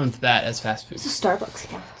will count that as fast food. So Starbucks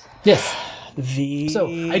counts. Yes. So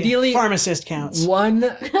ideally- pharmacist counts. One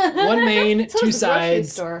main, So two does the grocery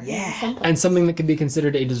sides, store. Yeah. and something that could be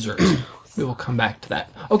considered a dessert. We will come back to that.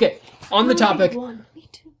 Okay, on the topic Me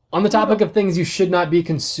too. of things you should not be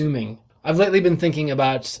consuming. I've lately been thinking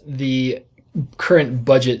about the current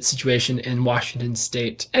budget situation in Washington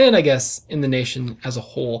state and I guess in the nation as a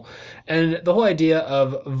whole. And the whole idea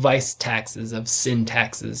of vice taxes, of sin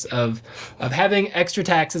taxes, of having extra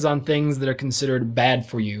taxes on things that are considered bad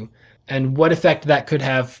for you. And what effect that could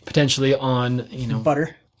have potentially on,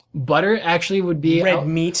 Butter. butter actually would be Red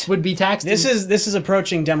meat. would be taxed. This is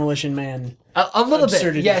approaching Demolition Man. A little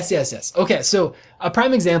absurdity. bit. Yes. Okay, so a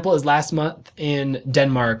prime example is last month in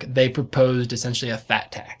Denmark, they proposed essentially a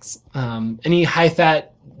fat tax. Any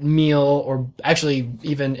high-fat meal or actually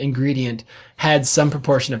even ingredient had some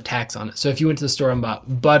proportion of tax on it. So if you went to the store and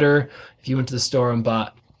bought butter, if you went to the store and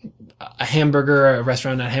bought a hamburger, a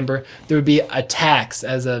restaurant, not a hamburger, there would be a tax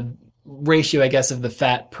as a ratio, I guess, of the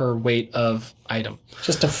fat per weight of item.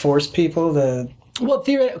 Just to force people to. Well,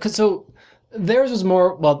 theoretically, so theirs was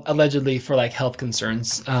more, well, allegedly for like health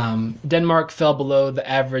concerns. Denmark fell below the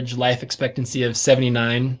average life expectancy of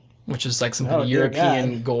 79, which is like some kind of dear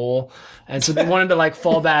European God. goal, and so they wanted to like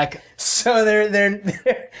fall back. So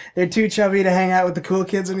they're too chubby to hang out with the cool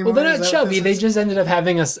kids anymore. Well, they're Is not that what chubby. this They is? just ended up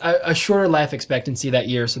having a shorter life expectancy that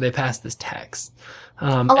year, so they passed this tax.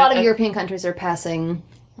 A lot of European countries are passing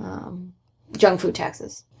junk food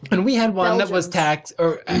taxes. And we had one that was Belgium's- taxed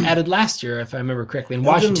or added last year, if I remember correctly, in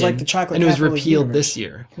Belgium's Washington, like the chocolate and it was capital of the repealed universe. this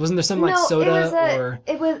year. Wasn't there something like soda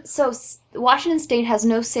Washington State has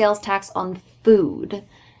no sales tax on food,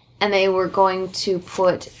 and they were going to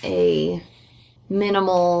put a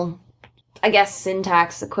minimal, I guess, sin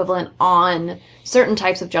tax equivalent on certain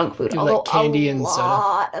types of junk food. like Although candy a and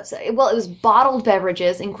lot of, well, it was bottled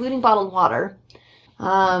beverages, including bottled water,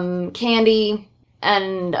 candy,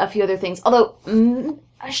 and a few other things. Although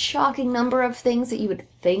a shocking number of things that you would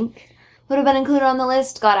think would have been included on the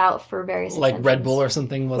list got out for various like Red exemptions. Bull or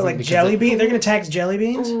something. Wasn't Like because jelly of- beans? They're going to tax jelly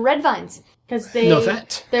beans? Red vines. Because No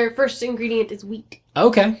fat. their first ingredient is wheat.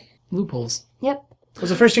 Okay, loopholes. Yep. What's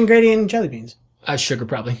the first ingredient in jelly beans? Sugar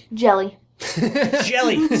probably. Jelly.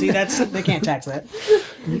 Jelly. See, they can't tax that.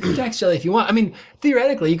 You can tax jelly if you want. I mean,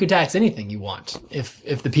 theoretically, you could tax anything you want if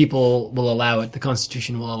the people will allow it. The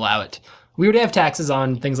Constitution will allow it. We would have taxes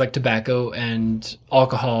on things like tobacco and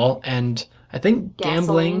alcohol, and I think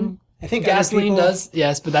gambling. I think other Gasoline people- does,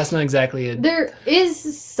 yes, but that's not exactly it. There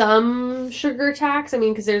is some sugar tax. I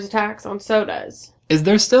mean, because there's a tax on sodas. Is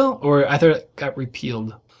there still, or I thought it got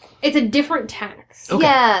repealed? It's a different tax. Okay.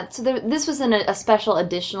 Yeah, so this was a special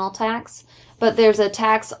additional tax, but there's a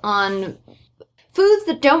tax on foods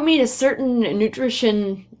that don't meet a certain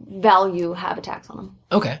nutrition value have a tax on them.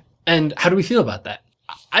 Okay. And how do we feel about that?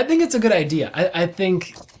 I think it's a good idea. I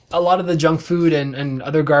think a lot of the junk food and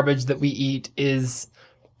other garbage that we eat is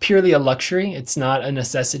purely a luxury. It's not a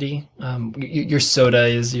necessity. Your soda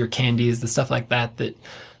is, your candies, the stuff like that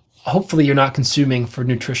hopefully you're not consuming for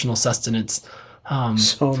nutritional sustenance.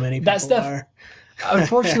 So many people That stuff- are.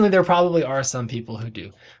 Unfortunately, there probably are some people who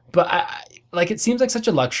do. But it seems like such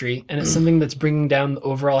a luxury, and it's something that's bringing down the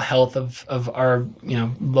overall health of our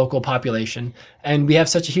local population. And we have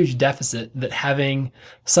such a huge deficit that having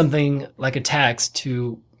something like a tax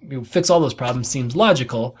to fix all those problems seems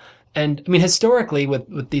logical. And I mean, historically,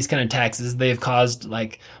 with these kind of taxes, they've caused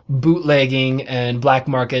like bootlegging and black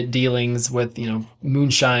market dealings with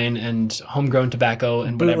moonshine and homegrown tobacco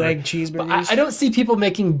and whatever. Bootleg But cheeseburgers. I don't see people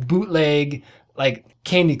making bootleg like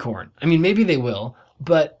candy corn. I mean, maybe they will,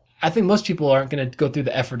 but I think most people aren't going to go through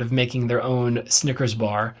the effort of making their own Snickers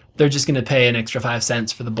bar. They're just going to pay an extra 5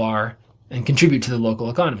 cents for the bar and contribute to the local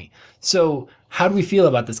economy. So how do we feel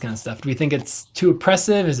about this kind of stuff? Do we think it's too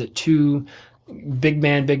oppressive? Is it too big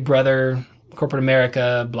man, big brother, corporate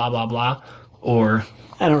America, blah, blah, blah? Or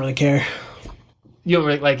I don't really care. you don't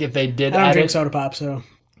really, like if they did I don't add drink it? soda pop, so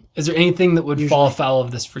Is there anything that would fall foul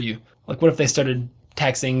of this for you? Like what if they started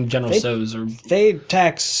taxing General They- So's or they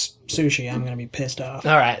tax sushi, I'm gonna be pissed off.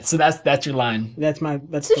 All right, so that's your line. That's the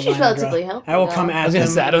Sushi's line I relatively draw. healthy, I will though. come I at was gonna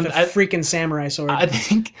them say, with a freaking samurai sword. I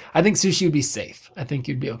think sushi would be safe. I think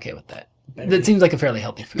you'd be okay with that. That seems like a fairly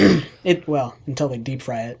healthy food. Until they deep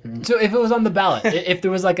fry it. So if it was on the ballot, if there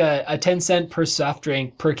was like a 10 cent per soft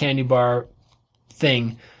drink per candy bar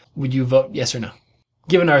thing, would you vote yes or no?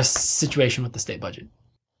 Given our situation with the state budget,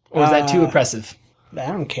 or is that too oppressive? I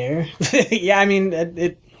don't care. Yeah, I mean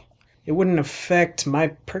it wouldn't affect my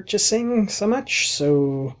purchasing so much.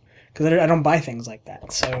 So because I don't buy things like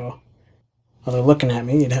that. So although looking at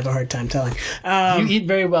me, you'd have a hard time telling. You eat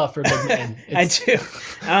very well for a big man. I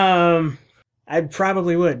do. I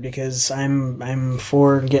probably would because I'm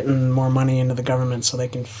for getting more money into the government so they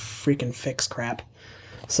can freaking fix crap.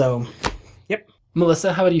 So, yep.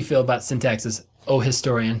 Melissa, how do you feel about syntax as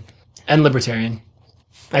historian and libertarian?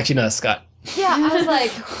 Actually, no, that's Scott. Yeah, I was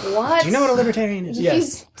like, what? Do you know what a libertarian is?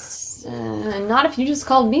 Yes. Not if you just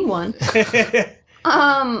called me one.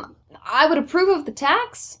 I would approve of the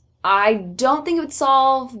tax. I don't think it would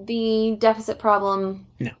solve the deficit problem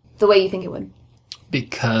the way you think it would.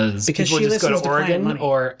 Because people she just go listens to to Planet Oregon, Money.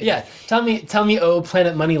 or tell me, oh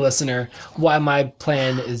Planet Money listener, why my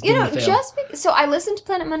plan is You doomed know, to fail. so I listen to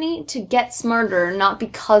Planet Money to get smarter, not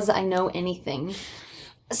because I know anything.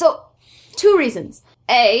 So, 2 reasons.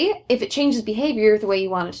 A, if it changes behavior the way you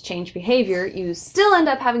want it to change behavior, you still end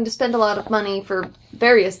up having to spend a lot of money for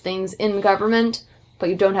various things in government, but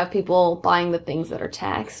you don't have people buying the things that are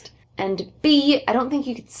taxed. And B, I don't think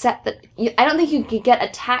you could I don't think you could get a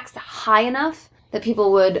tax high enough that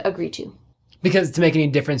people would agree to. Because to make any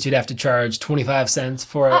difference, you'd have to charge 25 cents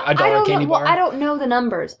for a dollar candy bar. Well, I don't know the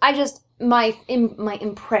numbers. I just my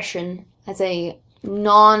impression as a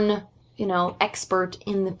non expert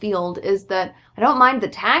in the field is that I don't mind the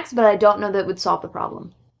tax, but I don't know that it would solve the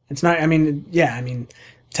problem. It's not. I mean,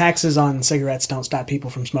 taxes on cigarettes don't stop people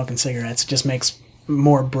from smoking cigarettes. It just makes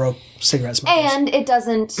more broke cigarette smokers. And it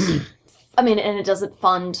doesn't. It doesn't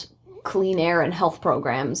fund clean air and health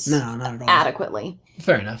programs. No, not at all. Adequately.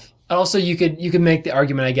 Fair enough. Also, you could make the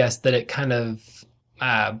argument, I guess, that it kind of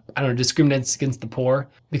discriminates against the poor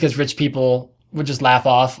because rich people would just laugh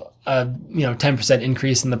off a 10%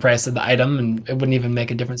 increase in the price of the item, and it wouldn't even make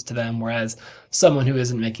a difference to them. Whereas someone who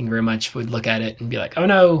isn't making very much would look at it and be like, "Oh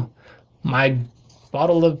no, my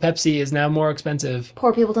bottle of Pepsi is now more expensive."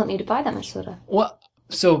 Poor people don't need to buy that much soda. Well,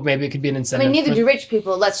 so maybe it could be an incentive. Neither do rich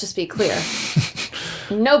people. Let's just be clear.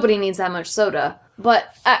 Nobody needs that much soda.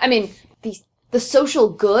 But the social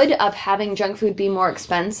good of having junk food be more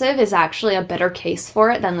expensive is actually a better case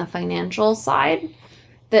for it than the financial side.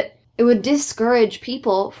 That it would discourage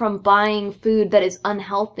people from buying food that is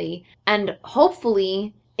unhealthy and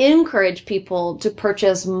hopefully encourage people to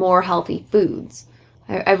purchase more healthy foods.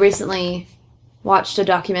 I recently watched a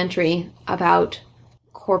documentary about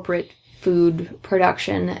corporate food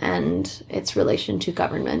production and its relation to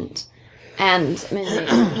government. And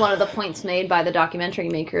one of the points made by the documentary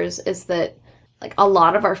makers is that a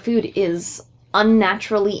lot of our food is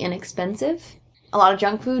unnaturally inexpensive. A lot of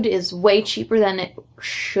junk food is way cheaper than it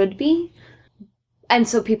should be. And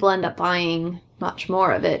so people end up buying much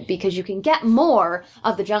more of it because you can get more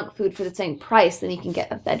of the junk food for the same price than you can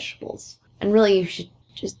get of vegetables. And really, you should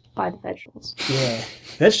just buy the vegetables. Yeah,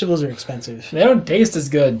 vegetables are expensive. They don't taste as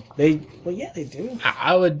good. They do.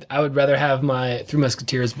 I would rather have my Three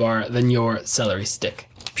Musketeers bar than your celery stick.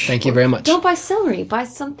 Thank you very much. Don't buy celery. Buy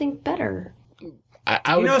something better.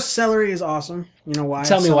 I would, celery is awesome. You know why?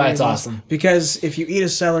 Tell me why Celery it's is awesome. Because if you eat a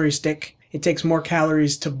celery stick, it takes more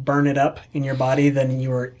calories to burn it up in your body than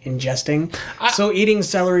you are ingesting. So eating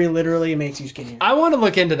celery literally makes you skinnier. I want to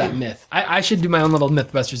look into that myth. I should do my own little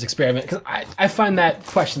Mythbusters experiment because I find that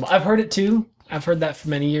questionable. I've heard it too. I've heard that for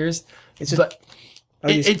many years.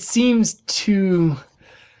 It seems too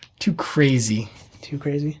crazy. Too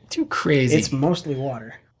crazy? Too crazy. It's mostly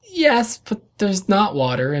water. Yes, but there's not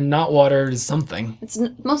water, and not water is something. It's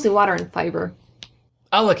mostly water and fiber.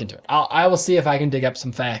 I'll look into it. I will see if I can dig up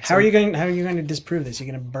some facts. How are you going to disprove this?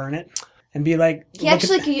 You're going to burn it and be like... You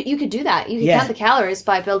could do that. You can count the calories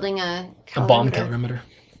by building a bomb calorimeter.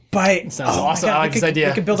 Sounds awesome. I like this idea.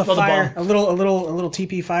 We could build a fire, a little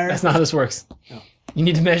TP fire. That's not how this works. No. You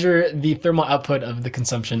need to measure the thermal output of the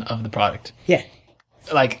consumption of the product. Yeah.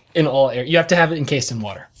 In all air. You have to have it encased in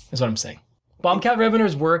water, is what I'm saying. Bomb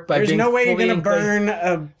calorimeters work by There's no way you're going to enclosed. burn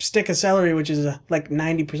a stick of celery, which is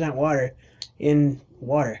 90% water, in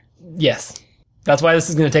water. Yes. That's why this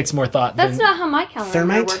is going to take some more thought. That's not how my calorimeter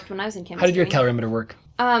Thermite? worked when I was in chemistry. How did your calorimeter work?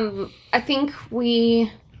 I think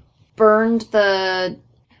we burned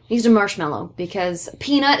we used a marshmallow because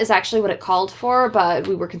peanut is actually what it called for, but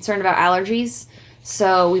we were concerned about allergies,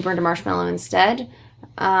 so we burned a marshmallow instead.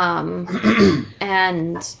 but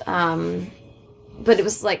it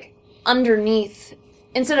was like underneath.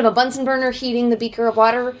 Instead of a Bunsen burner heating the beaker of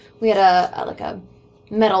water, we had a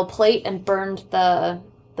metal plate and burned the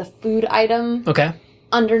food item Okay.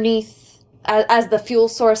 underneath as the fuel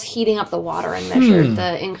source, heating up the water and measured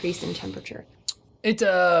the increase in temperature. It's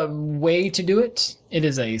a way to do it. It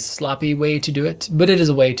is a sloppy way to do it, but it is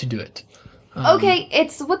a way to do it. Okay,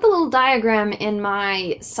 it's what the little diagram in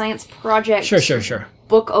my science project Sure.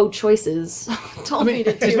 book O choices told me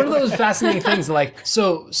to do. It's one of those fascinating things. Like,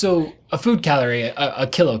 so a food calorie, a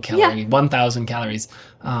kilocalorie, 1,000 calories,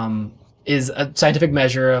 is a scientific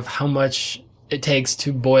measure of how much it takes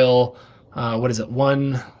to boil. What is it?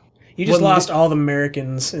 You just lost all the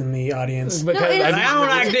Americans in the audience. No, it's I don't how like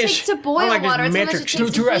much it this. takes to boil I don't like this water. It's how much it metric takes to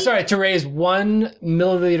heat. to raise 1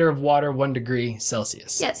 milliliter of water 1 degree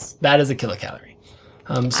Celsius. Yes. That is a kilocalorie.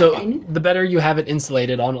 So the better you have it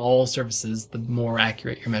insulated on all surfaces, the more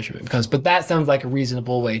accurate your measurement becomes. But that sounds like a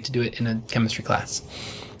reasonable way to do it in a chemistry class.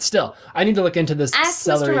 Still, I need to look into this Ask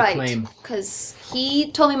celery Mr. Wright, claim. because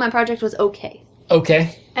he told me my project was okay.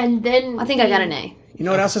 Okay. And then I think I got an A. You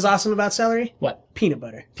know what else is awesome about celery? What? Peanut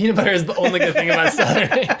butter. Peanut butter is the only good thing about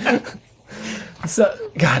celery. So,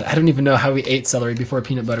 God, I don't even know how we ate celery before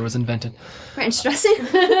peanut butter was invented. Ranch dressing?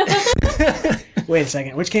 Wait a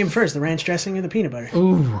second. Which came first, the ranch dressing or the peanut butter?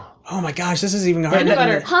 Ooh. Oh my gosh, this is even harder. Peanut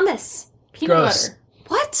butter. Hummus. Peanut Gross. butter.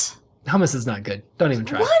 What? Hummus is not good. Don't even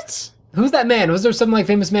try. What? Who's that man? Was there some like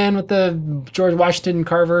famous man with the George Washington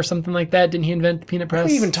Carver or something like that? Didn't he invent the peanut press? What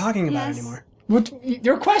are we even talking about Yes. anymore?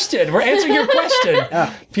 Your question. We're answering your question.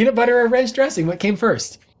 Oh. Peanut butter or ranch dressing? What came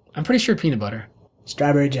first? I'm pretty sure peanut butter.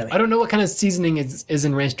 Strawberry jelly. I don't know what kind of seasoning is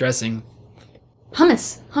in ranch dressing.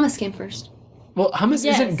 Hummus. Hummus came first. Well, hummus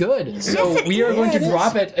Yes. isn't good, so Yes, it we are going to is.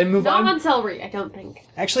 drop it and move Not on. on celery, I don't think.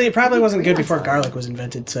 Actually, it probably wasn't good before garlic was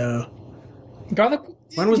invented, so... Garlic.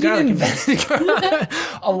 When was you didn't garlic invent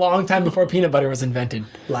a long time before peanut butter was invented.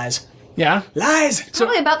 Lies. Yeah. Lies!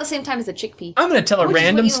 Probably about the same time as the chickpea. I'm going to tell a Which is what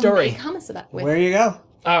random you story. make hummus about with. Where you go?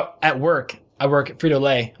 At work, I work at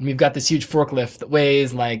Frito-Lay, and we've got this huge forklift that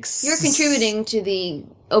weighs like... You're contributing to the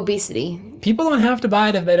obesity. People don't have to buy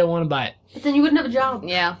it if they don't want to buy it. But then you wouldn't have a job.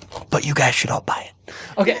 Yeah. But you guys should all buy it.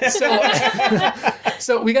 Okay, so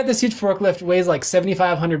so we got this huge forklift, weighs like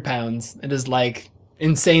 7,500 pounds. It is like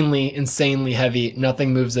insanely heavy.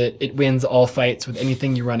 Nothing moves it. It wins all fights with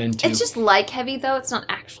anything you run into. It's just like heavy, though. It's not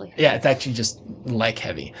actually heavy. Yeah, it's actually just like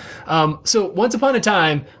heavy. So once upon a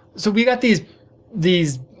time, so we got these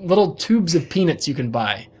little tubes of peanuts you can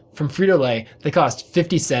buy from Frito-Lay. They cost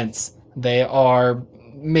 50 cents. They are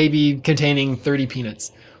maybe containing 30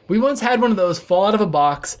 peanuts. We once had one of those fall out of a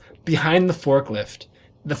box behind the forklift.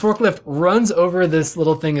 The forklift runs over this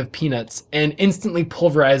little thing of peanuts and instantly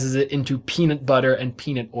pulverizes it into peanut butter and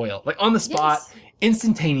peanut oil. Like on the spot,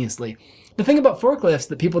 instantaneously. The thing about forklifts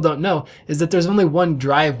that people don't know is that there's only one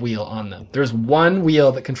drive wheel on them. There's one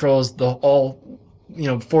wheel that controls the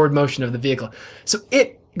forward motion of the vehicle. So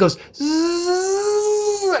it goes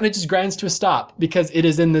zzzz, and it just grinds to a stop because it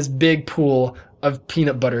is in this big pool of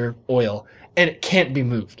peanut butter oil and it can't be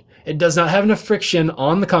moved. It does not have enough friction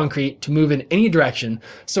on the concrete to move in any direction.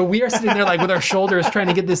 So we are sitting there like with our shoulders trying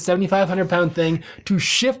to get this 7,500 pound thing to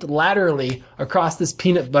shift laterally across this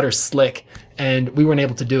peanut butter slick. And we weren't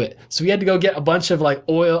able to do it. So we had to go get a bunch of like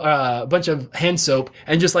oil, a bunch of hand soap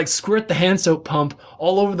and just like squirt the hand soap pump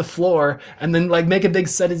all over the floor and then like make a big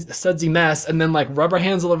sudsy mess and then like rub our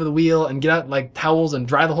hands all over the wheel and get out like towels and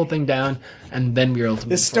dry the whole thing down. And then we were able to move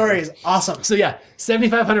This story is awesome. So yeah,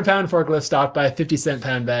 7,500 pound forklift stopped by a 50 cent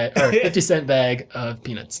bag of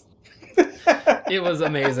peanuts. It was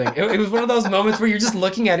amazing. It was one of those moments where you're just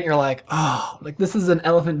looking at it and you're like, oh, like this is an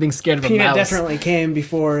elephant being scared of a Peanut mouse. definitely came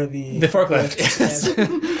before the forklift. Yes.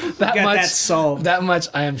 that Got much that solved. That much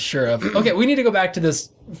I am sure of. Okay, we need to go back to this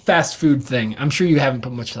fast food thing. I'm sure you haven't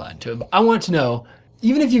put much thought into it, but I want to know,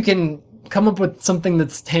 even if you can come up with something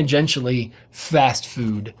that's tangentially fast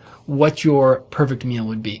food, what your perfect meal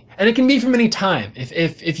would be. And it can be from any time.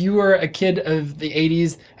 If you were a kid of the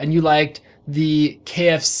 80s and you liked the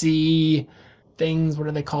KFC things, what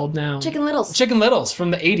are they called now? Chicken Littles. Chicken Littles from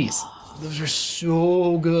the 80s. Those are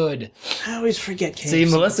so good. I always forget KFC See,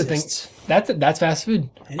 Melissa exists. thinks that's fast food.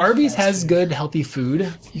 Arby's fast has food. good, healthy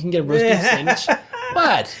food. You can get a roast beef sandwich.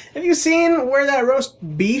 But Have you seen where that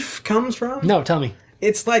roast beef comes from? no, tell me.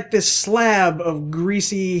 It's like this slab of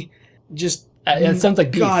greasy, just It sounds like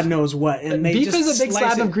beef. God knows what. And they Beef just is a big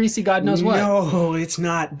slice slab it. of greasy God knows what. No, it's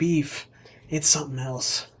not beef. It's something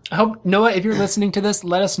else. I hope, Noah, if you're listening to this,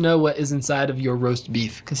 let us know what is inside of your roast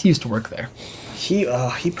beef, because he used to work there. He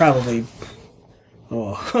probably...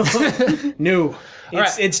 Oh, no.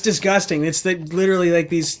 It's disgusting. It's literally like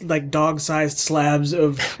these like dog-sized slabs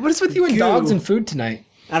of What is with you and goo. dogs and food tonight?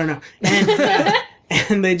 I don't know.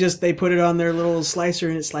 And they put it on their little slicer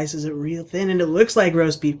and it slices it real thin and it looks like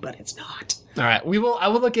roast beef, but it's not. All right, I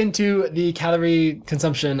will look into the calorie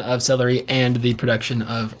consumption of celery and the production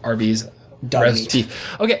of Arby's Dog roast meat.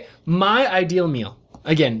 beef. Okay, my ideal meal,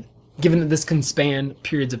 again, given that this can span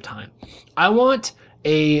periods of time, I want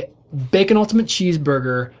a bacon ultimate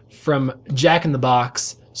cheeseburger from Jack in the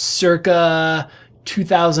Box circa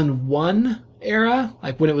 2001 era,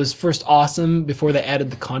 like when it was first awesome before they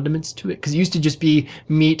added the condiments to it, because it used to just be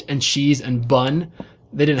meat and cheese and bun.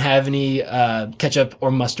 They didn't have any ketchup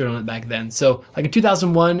or mustard on it back then. So like a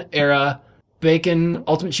 2001 era bacon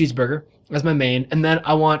ultimate cheeseburger as my main, and then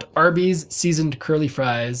I want Arby's seasoned curly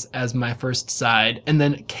fries as my first side, and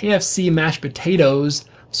then KFC mashed potatoes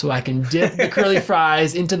so I can dip the curly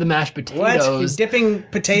fries into the mashed What? potatoes. You're dipping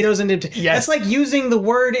potatoes into... Yes. That's like using the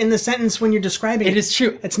word in the sentence when you're describing it. It is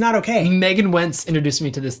true. It's not okay. Megan Wentz introduced me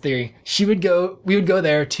to this theory. We would go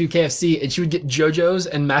there to KFC and she would get JoJo's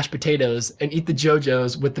and mashed potatoes and eat the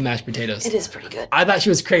JoJo's with the mashed potatoes. It is pretty good. I thought she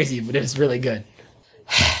was crazy, but it is really good.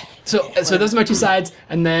 So those are my two sides,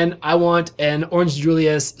 and then I want an orange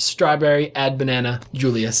Julius, strawberry, add banana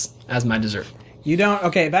Julius as my dessert. You don't...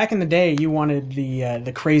 Okay, back in the day, you wanted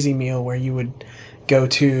the crazy meal where you would go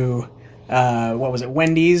to, what was it,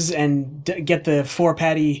 Wendy's and get the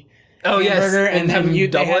 4-patty hamburger, and have then them they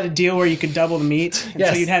double had it. a deal where you could double the meat. And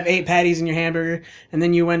Yes. so you'd have 8 patties in your hamburger, and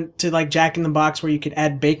then you went to like Jack in the Box where you could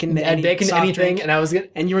add bacon to Add any bacon to soft anything, drink, and I was gonna.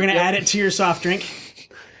 and you were going to Yep. add it to your soft drink.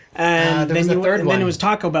 And there was then a third then one. it was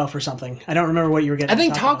Taco Bell for something. I don't remember what you were getting. I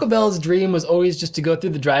think at Taco Bell's dream was always just to go through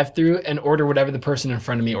the drive-thru and order whatever the person in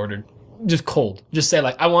front of me ordered. Just cold. Just say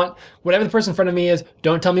like, I want whatever the person in front of me is.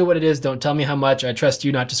 Don't tell me what it is. Don't tell me how much. I trust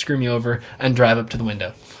you not to screw me over, and drive up to the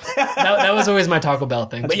window. that was always my Taco Bell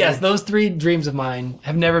thing. But yes, weird. those 3 dreams of mine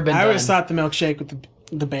have never been I done. always thought the milkshake with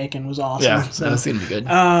the bacon was awesome. Yeah, So, that was gonna be good.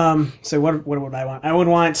 so what would I want? I would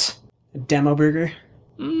want a demo burger.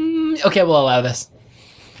 Okay, we'll allow this.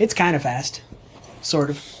 It's kind of fast. Sort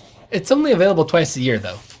of. It's only available twice a year,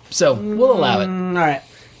 though, so we'll allow it All right.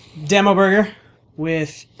 Demo burger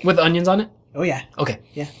with... with onions on it. Oh, yeah. Okay.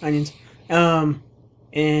 Yeah, onions.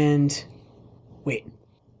 And... Wait.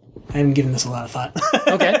 I haven't given this a lot of thought.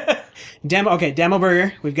 Okay. Demo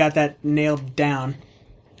burger. We've got that nailed down.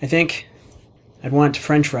 I think I'd want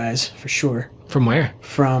French fries, for sure, From where?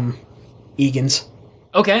 from Egan's.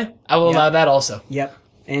 Okay, I will allow that also. Yep.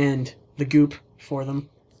 And the goop for them.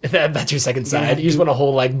 That's your second side. Yeah, You just want a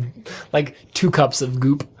whole like 2 cups of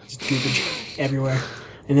goop. Just goopage everywhere.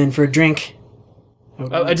 And then for a drink...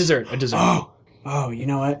 Oh, a dessert. Oh, you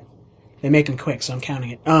know what? They make them quick, so I'm counting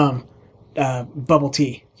it. Bubble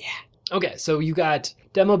tea. Yeah. Okay, so you got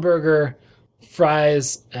demo burger,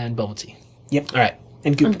 fries, and bubble tea. Yep. All right,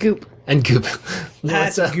 And goop. Goop. and goop.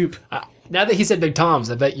 That's Let's, goop. Now that he said Big Tom's,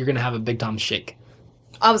 I bet you're gonna have a Big Tom's shake.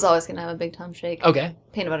 I was always gonna have a Big Tom shake. Okay,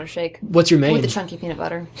 Peanut butter shake. what's your main? With the chunky peanut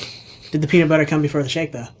butter. Did the peanut butter come before the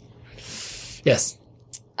shake, though? Yes,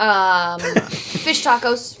 Fish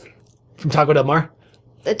tacos. from Taco Del Mar.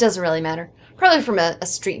 It doesn't really matter. Probably from a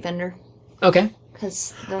street vendor. Okay,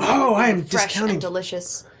 Because Oh, I am fresh discounting- and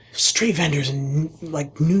delicious. Street vendors in,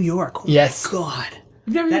 like, New York. Oh, Yes. God.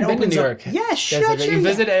 you've never That even been to opens New up- York. Yeah, Yes, shut okay. your You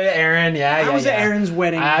visited Aaron. Yeah, I was yeah. at Aaron's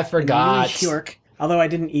wedding. I forgot. In New York. Although I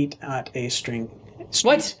didn't eat at a street.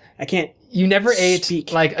 What? I can't. You never ate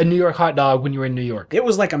Speak. like a New York hot dog when you were in New York. It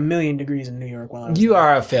was like 1,000,000 degrees in New York while I was You there.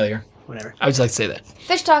 are a failure. Whatever. I would just like to say that.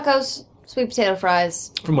 Fish tacos, sweet potato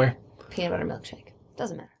fries, From where? peanut butter milkshake.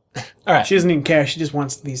 Doesn't matter. All right, She doesn't even care. She just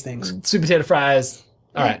wants these things. sweet potato fries.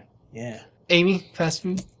 All right, Yeah. Amy, fast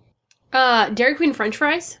food. Dairy Queen French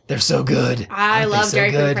fries. They're so good. I Aren't they love so Dairy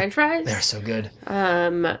Queen good? French fries. They're so good.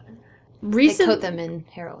 They Recent. coat them in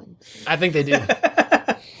heroin. I think they do.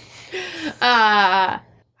 I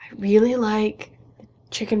really like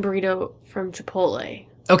chicken burrito from Chipotle.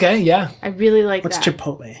 Okay, yeah. I really like What's that.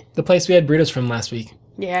 Chipotle? The place we had burritos from last week.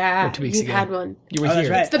 Yeah, Or 2 weeks you've ago. had one. You were Oh, that's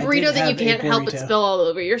here. right. The I burrito did that you have a can't help but burrito. spill all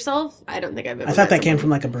over yourself. I don't think I've ever. I thought that had came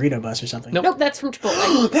someone- from like a burrito bus or something. Nope. Nope, that's from Chipotle.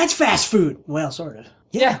 Oh, that's fast food. Well, sort of.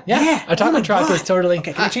 Yeah. A Oh taco my truck is God. totally.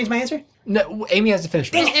 Okay, can I change my answer? No, Amy has to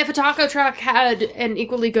finish. And first. if a taco truck had an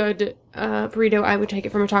equally good burrito, I would take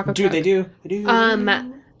it from a taco Dude, truck. they do. They do.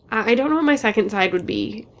 I don't know what my second side would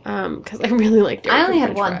be, because I really like Dairy I only Queen had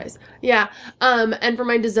French one. fries. Yeah, and for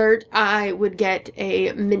my dessert, I would get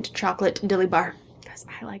a mint chocolate dilly bar, because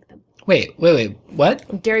I like them. Wait.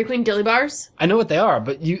 What? Dairy Queen dilly bars? I know what they are,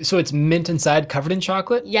 but so it's mint inside, covered in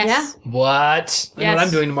chocolate. Yes. What? I know what Yes.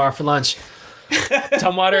 I'm doing tomorrow for lunch.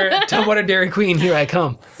 Tumwater Dairy Queen, here I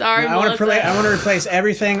come. Sorry, I want Melissa. to replace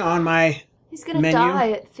everything on my He's gonna menu.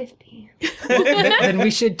 die at 50. Then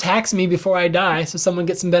we should tax me before I die so someone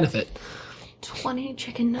gets some benefit. 20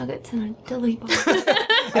 chicken nuggets and a dilly bar.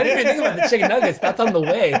 I didn't even think about the chicken nuggets. That's on the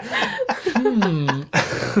way.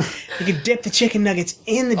 You can dip the chicken nuggets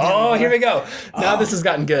in the. Oh, here we go. Now this has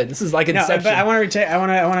gotten good. This is like No, Inception. but I want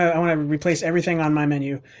to replace everything on my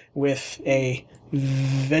menu with a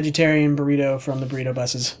vegetarian burrito from the burrito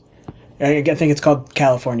buses. I think it's called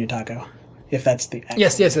California Taco. If that's the actual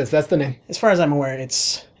Yes, that's the name. As far as I'm aware,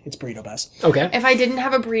 it's burrito bus. Okay. If I didn't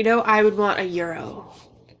have a burrito, I would want a gyro.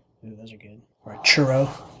 Ooh, those are good. Or a churro.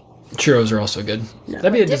 Churros are also good.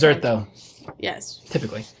 That'd be a dessert, though, Yes.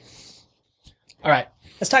 typically. All right.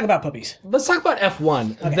 Let's talk about puppies. Let's talk about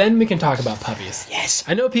F1. Then we can talk about puppies. Yes.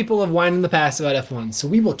 I know people have whined in the past about F1, so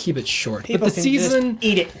we will keep it short. People but the can just season,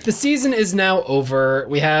 eat it. The season is now over.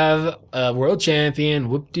 We have a world champion.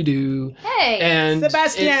 Whoop-de-doo. Hey! And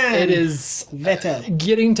Sebastian! it is Vettel.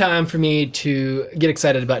 getting time for me to get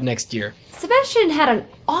excited about next year. Sebastian had an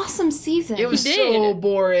awesome season. It was did. so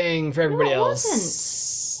boring for everybody it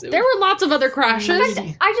else. There were lots of other crashes.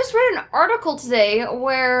 I just read an article today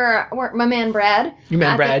where my man Brad, Your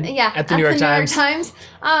man at Brad, the, yeah, at the New York Times.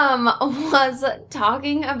 was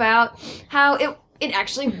talking about how it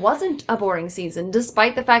actually wasn't a boring season,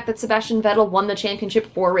 despite the fact that Sebastian Vettel won the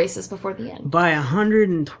championship 4 races before the end. By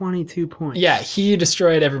 122 points. Yeah, he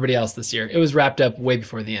destroyed everybody else this year. It was wrapped up way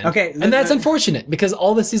before the end. Okay, And that's unfortunate because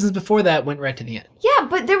all the seasons before that went right to the end. Yeah,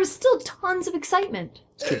 but there was still tons of excitement.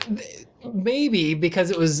 Maybe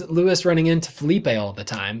because it was Lewis running into Felipe all the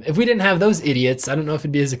time. If we didn't have those idiots, I don't know if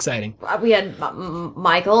it'd be as exciting. We had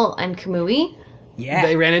Michael and Kamui. Yeah.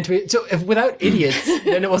 They ran into it. So if without idiots,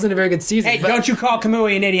 then it wasn't a very good season. Hey, But don't you call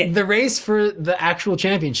Kamui an idiot. the race for the actual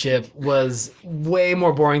championship was way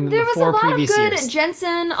more boring than There the was a 4 lot of previous good years.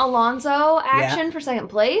 Jensen Alonso action for second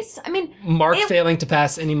place. I mean, Mark it- failing to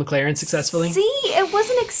pass any McLaren successfully. See, it was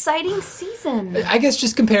an exciting season. I guess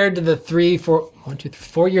just compared to the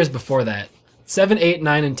 4 years before that, 7, 8,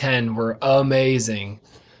 9, and 10 were amazing.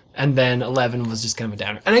 And then 11 was just kind of a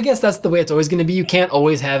downer. And I guess that's the way it's always going to be. You can't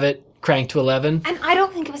always have it cranked to 11. And I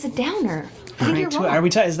don't think it was a downer. I think you're wrong. Are we?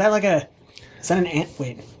 Is that like a? Is that an ant?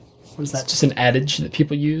 Wait, what is that? Just an adage that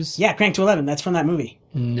people use. Yeah, Crank to 11. That's from that movie.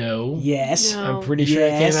 No. Yes. No. I'm pretty sure it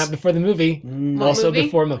Yes. came out before the movie. Also movie?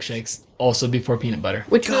 before milkshakes. Also before peanut butter.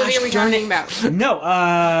 Which movie are we darn talking it. about?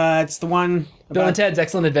 No, it's the one. Bill and About, Ted's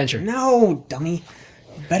Excellent Adventure. no, dummy.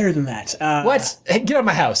 Better than that. What? Hey, get out of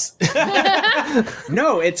my house.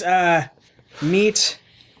 No, it's Meet.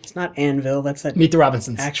 It's not Anvil. That's that Meet the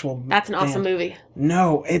Robinsons. actual. That's an awesome band. movie.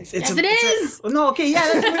 No, it's Yes, a, it it's is! A, no, okay,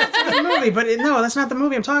 yeah, that's a movie, but no, that's not the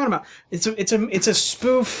movie I'm talking about. It's a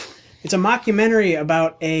spoof. It's a mockumentary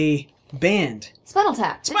about a band. Spinal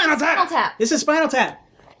Tap. Spinal Tap. Spinal Tap. This is Spinal Tap.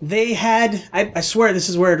 They had. I swear this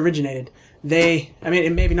is where it originated. I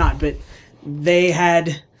mean, maybe not, but they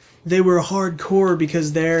were hardcore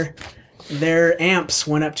because their amps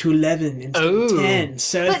went up to 11 instead of Ooh. 10.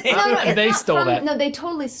 So But no, it's They not stole from, that. No, they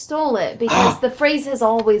totally stole it because the phrase has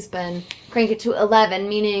always been crank it to 11,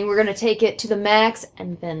 meaning we're going to take it to the max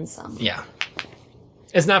and then some. Yeah.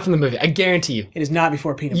 It's not from the movie. I guarantee you. it is not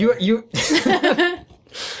before peanut butter. You.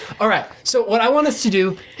 All right. So what I want us to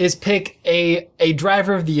do is pick a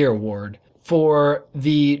Driver of the Year award for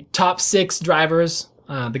the top 6 drivers,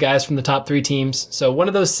 the guys from the top 3 teams. So one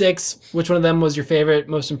of those 6, which one of them was your favorite,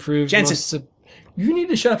 most improved? Jensen. You need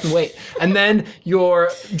to shut up and wait. And then your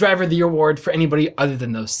Driver of the Year award for anybody other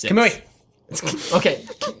than those 6. Kamui. Okay,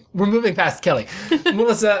 we're moving past Kelly.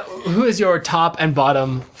 Melissa, who is your top and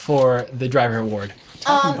bottom for the Driver award?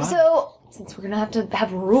 So, since we're going to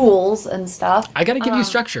have rules and stuff, I got to give you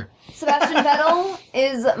structure. Sebastian Vettel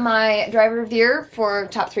is my driver of the year for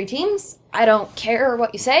top 3 teams. I don't care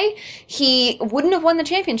what you say. He wouldn't have won the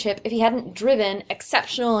championship if he hadn't driven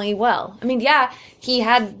exceptionally well. I mean, yeah, he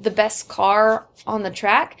had the best car on the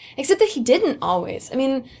track, except that he didn't always. I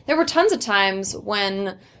mean, there were tons of times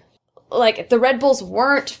when, like, the Red Bulls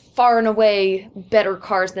weren't far and away better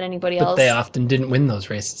cars than anybody But else. they often didn't win those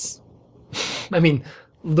races. I mean,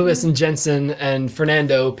 Lewis and Jensen and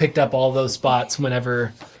Fernando picked up all those spots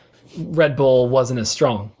whenever Red Bull wasn't as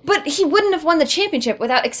strong. But he wouldn't have won the championship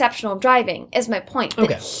without exceptional driving, is my point. That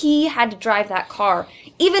Okay. he had to drive that car.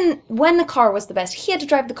 Even when the car was the best, he had to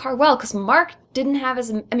drive the car well, because Mark didn't have as...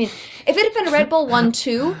 I mean, if it had been a Red Bull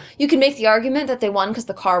 1-2, you could make the argument that they won because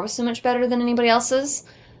the car was so much better than anybody else's.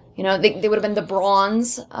 You know, they would have been the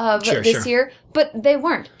bronze of Sure, this sure. year, but they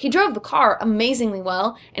weren't. He drove the car amazingly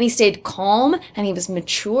well, and he stayed calm, and he was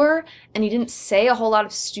mature, and he didn't say a whole lot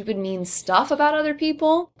of stupid, mean stuff about other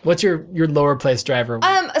people. What's your lower place driver?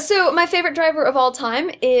 So my favorite driver of all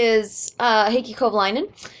time is Heikki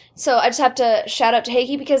Kovalainen. So I just have to shout out to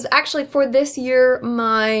Heikki because actually for this year,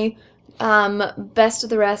 my best of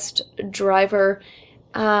the rest driver.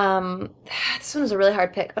 This one was a really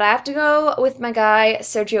hard pick, but I have to go with my guy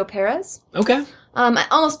Sergio Perez. Okay. I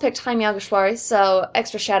almost picked Jaime Alguersuari, so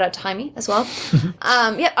extra shout out to Jaime as well.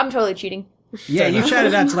 Yeah, I'm totally cheating. Yeah, you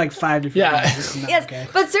shouted out to like 5 different Yeah. guys. This is not Yes, okay.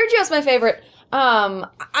 but Sergio's my favorite.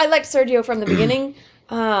 I liked Sergio from the beginning.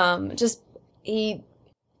 Just he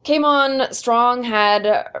came on strong, had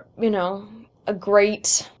a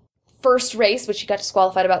great first race, which he got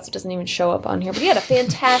disqualified about, so it doesn't even show up on here. But he had a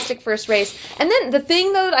fantastic first race. And then the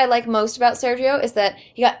thing, though, that I like most about Sergio is that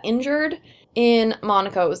he got injured in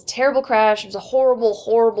Monaco. It was a terrible crash. It was a horrible,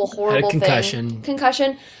 horrible, horrible concussion.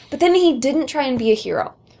 Concussion. But then he didn't try and be a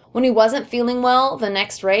hero. When he wasn't feeling well the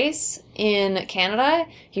next race in Canada,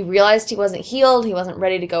 he realized he wasn't healed. He wasn't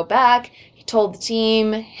ready to go back. He told the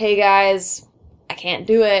team, hey, guys, I can't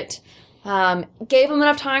do it. Gave him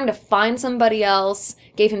enough time to find somebody else,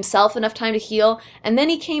 gave himself enough time to heal, and then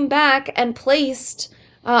he came back and placed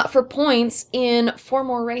for points in 4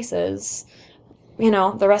 more races,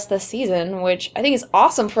 the rest of the season, which I think is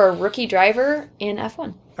awesome for a rookie driver in F1.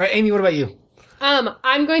 All right, Amy, what about you?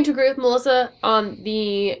 I'm going to agree with Melissa on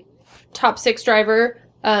the top 6 driver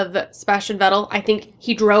of Sebastian Vettel. I think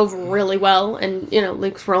he drove really well, and,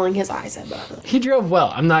 Luke's rolling his eyes at that. He drove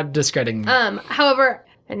well. I'm not discrediting him. However,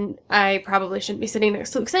 and I probably shouldn't be sitting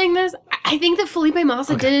next to Luke saying this, I think that Felipe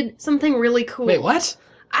Massa did something really cool. Wait, what?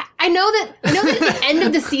 I know that at the end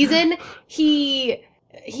of the season, he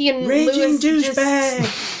and Raging Lewis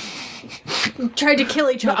douchebag. tried to kill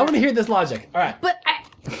each other. I want to hear this logic. All right. But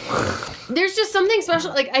there's just something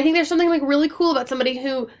special. Like, I think there's something like really cool about somebody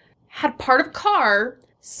who had part of a car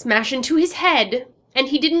smash into his head, and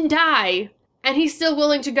he didn't die, and he's still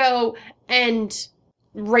willing to go and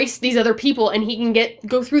race these other people, and he can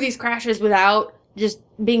go through these crashes without just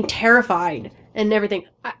being terrified and everything.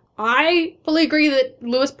 I fully agree that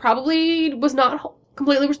Lewis probably was not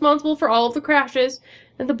completely responsible for all of the crashes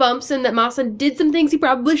and the bumps, and that Massa did some things he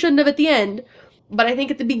probably shouldn't have at the end. But I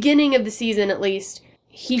think at the beginning of the season, at least,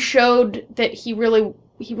 he showed that he really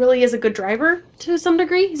is a good driver to some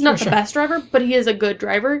degree. He's not the best driver, but he is a good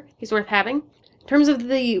driver. He's worth having. In terms of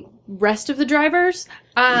the rest of the drivers,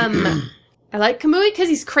 I like Kamui because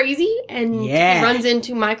he's crazy and he runs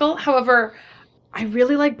into Michael. However, I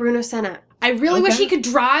really like Bruno Senna. I really wish he could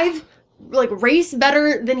drive, race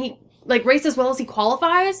better than he, race as well as he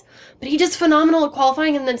qualifies. But he does phenomenal at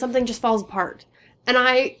qualifying, and then something just falls apart. And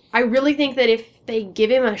I really think that if they give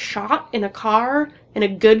him a shot in a car, in a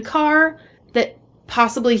good car, that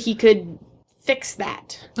possibly he could fix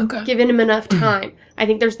that. Okay. Given him enough time. I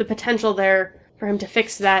think there's the potential there for him to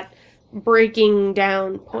fix that breaking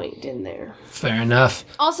down point in there. Fair enough.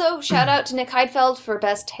 Also, shout out to Nick Heidfeld for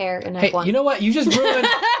best hair in Hey, F1. you know what? You just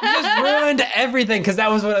ruined everything, because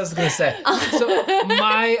that was what I was going to say. So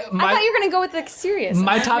I thought you were going to go with serious.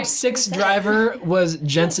 my top 6 driver was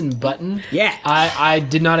Jenson Button. Yeah. I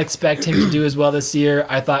did not expect him to do as well this year.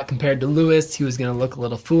 I thought compared to Lewis, he was going to look a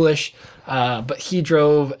little foolish. But he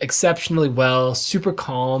drove exceptionally well, super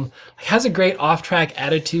calm, has a great off-track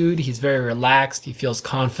attitude. He's very relaxed. He feels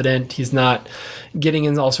confident. He's not getting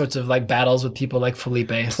in all sorts of battles with people like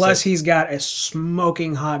Felipe. Plus, he's got a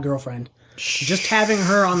smoking hot girlfriend. Just having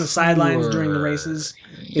her on the sidelines during the races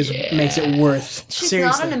makes it worth. She's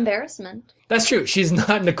Seriously. not an embarrassment. That's true. She's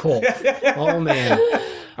not Nicole. Oh, man.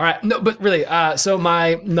 All right. No, but really, so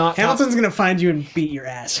my not... Hamilton's going to find you and beat your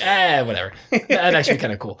ass. Whatever. That'd actually be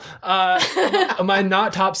kind of cool. My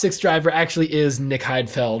not top 6 driver actually is Nick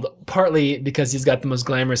Heidfeld, partly because he's got the most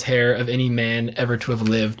glamorous hair of any man ever to have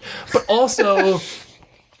lived, but also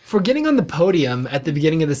for getting on the podium at the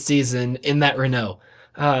beginning of the season in that Renault.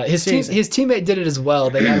 His teammate did it as well.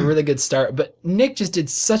 They got a really good start, but Nick just did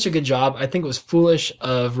such a good job. I think it was foolish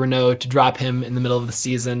of Renault to drop him in the middle of the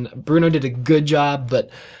season. Bruno did a good job, but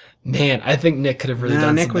man, I think Nick could have really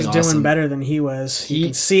done Nick something was awesome. doing better than he was. You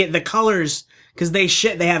can see it. The colors, because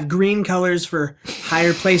they have green colors for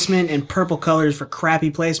higher placement and purple colors for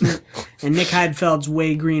crappy placement. And Nick Heidfeld's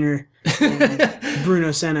way greener than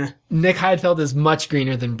Bruno Senna. Nick Heidfeld is much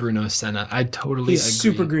greener than Bruno Senna. I totally He's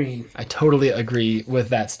agree. super green. I totally agree with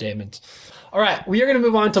that statement. All right, we are going to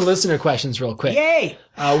move on to listener questions real quick. Yay!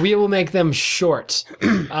 We will make them short.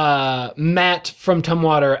 Matt from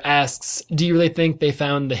Tumwater asks, do you really think they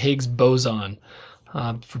found the Higgs boson?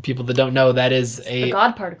 For people that don't know, that is The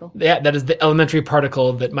God particle. that is the elementary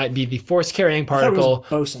particle that might be the force carrying thought it was particle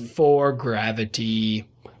boson. for gravity.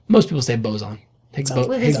 Most people say boson. Sounds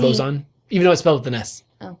with Higgs an E. boson, even though it's spelled with an S.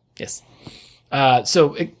 Oh. Yes.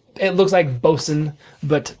 So it looks like boson,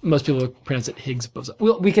 but most people pronounce it Higgs boson.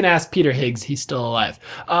 We can ask Peter Higgs. He's still alive.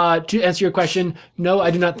 To answer your question, no,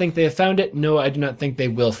 I do not think they have found it. No, I do not think they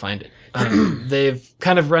will find it. They've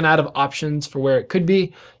kind of run out of options for where it could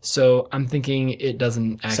be, so I'm thinking it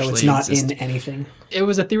doesn't actually So it's not exist. in anything. It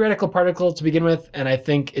was a theoretical particle to begin with, and I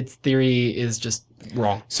think its theory is just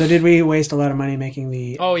wrong. So did we waste a lot of money making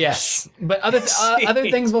the... Oh, yes. But other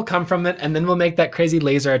things will come from it, and then we'll make that crazy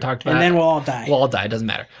laser I talked about. And then we'll all die. We'll all die. Doesn't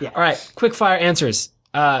matter. Yeah. All right. Quick fire answers.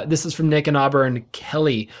 This is from Nick and Auburn.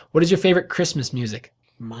 Kelly, what is your favorite Christmas music?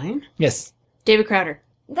 Mine? Yes. David Crowder.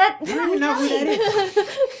 That I don't even know who that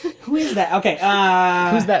is. Who is that? Okay.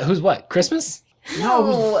 Who's that? Who's what? Christmas? No,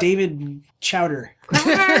 No. who's David Chowder?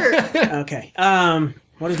 Crowder. Okay.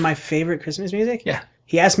 What is my favorite Christmas music? Yeah.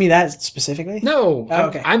 He asked me that specifically? No. Oh,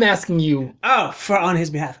 okay. I'm asking you. Oh, on his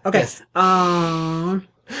behalf. Okay. Yes. Um,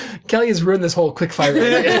 Kelly has ruined this whole quick fire.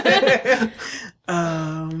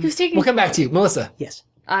 Who's taking? We'll come back to you. Melissa, yes.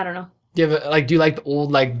 I don't know. do you like the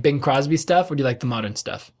old like Bing Crosby stuff, or do you like the modern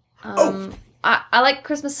stuff? I like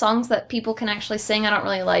Christmas songs that people can actually sing. I don't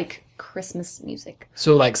really like Christmas music.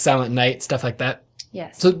 So like Silent Night, stuff like that?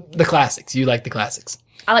 Yes. So the classics. You like the classics.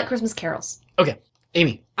 I like Christmas carols. Okay.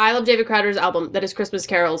 Amy. I love David Crowder's album that is Christmas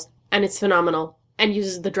Carols, and it's phenomenal and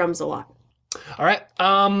uses the drums a lot. All right.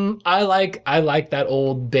 I like that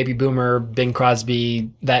old Baby Boomer, Bing Crosby,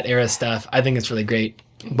 that era stuff. I think it's really great.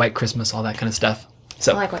 White Christmas, all that kind of stuff.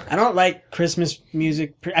 So I like what? I don't like Christmas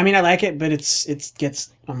music. I mean, I like it, but it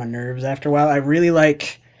gets on my nerves after a while. I really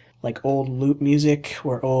like old lute music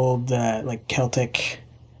or old like Celtic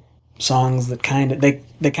songs that kind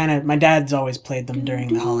of my dad's always played them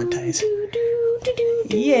during the holidays.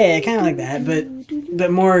 Yeah, kind of like that,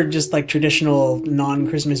 but more just like traditional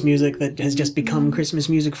non-Christmas music that has just become Christmas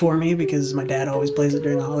music for me because my dad always plays it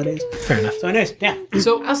during the holidays. fair enough. So anyways, yeah.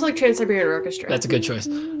 So I also like Trans-Siberian Orchestra. that's a good choice.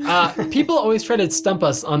 People always try to stump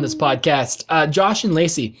us on this podcast. Josh and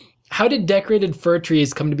Lacey, how did decorated fir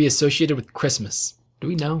trees come to be associated with Christmas? Do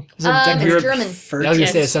we know? Is it It's German. I was going to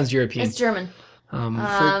say it sounds European. It's German.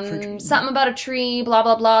 Fir- Something about a tree, blah,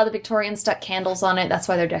 blah, blah. The Victorians stuck candles on it. That's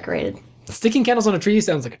why they're decorated. Sticking candles on a tree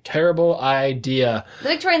sounds like a terrible idea. The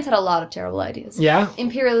Victorians had a lot of terrible ideas. Yeah?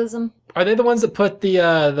 Imperialism, Are they the ones that put the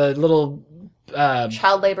little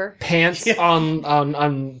child labor. pants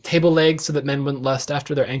on table legs so that men wouldn't lust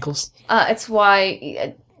after their ankles? It's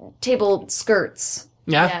why table skirts.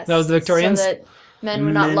 Yeah? Yes, That was the Victorians? So that men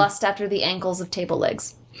would not Men- lust after the ankles of table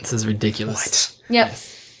legs. This is ridiculous. Yep.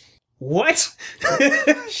 What?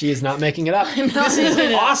 She is not making it up. This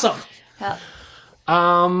is awesome. Yeah.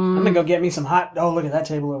 I'm gonna go get me some hot. Oh, look at that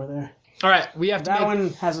table over there. All right, we have to That make... one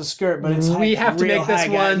has a skirt, but it's We have to real make this high,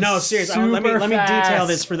 guys. one No, seriously. Let me super detail fast.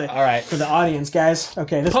 this for the All right. for the audience, guys.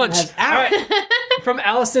 Okay, this Punch. one has. All right. From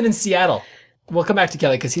Allison in Seattle. We'll come back to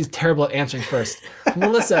Kelly because he's terrible at answering first.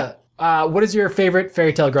 Melissa, what is your favorite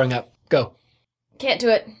fairy tale growing up? Go. Can't do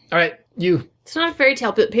it. All right, you. It's not a fairy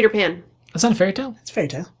tale, but Peter Pan. That's not a fairy tale. It's a fairy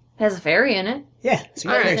tale. It has a fairy in it. Yeah, it's a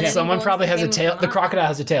All right. fairy tale. Someone probably has a tail. The crocodile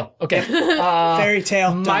has a tail. Okay. Fairy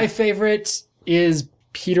tale. My done. favorite is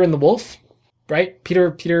Peter and the Wolf, right?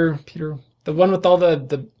 Peter, the one with all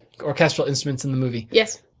the orchestral instruments in the movie.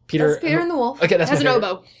 Yes. Peter. That's Peter and the Wolf. Okay, that's Has my an favorite.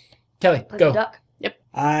 oboe. Kelly, That's a go. duck.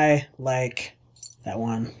 I like that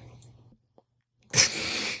one.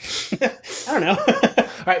 I don't know.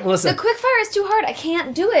 All right, Melissa. The quickfire is too hard. I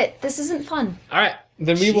can't do it. This isn't fun. All right,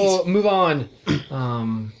 then we will move on.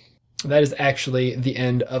 That is actually the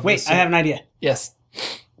end of. Wait, this. I have an idea. Yes.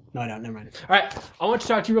 No, I don't. Never mind. All right, I want to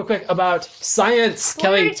talk to you real quick about science, Well,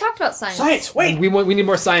 we Kelly. already talked about science. Science. Wait. We need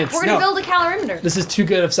more science. We're going to No. build a calorimeter. This is too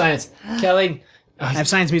good of science, Kelly. I have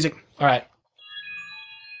science music. All right.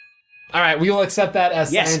 All right, we will accept that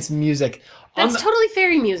as Yes. science music. On That's totally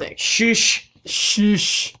fairy music. Shush.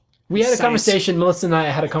 Shush. We had a Science. conversation, Melissa and I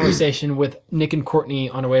had a conversation with Nick and Courtney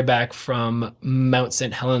on our way back from Mount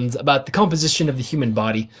St. Helens about the composition of the human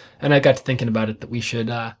body. And I got to thinking about it that we should,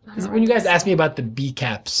 when you guys asked me about the B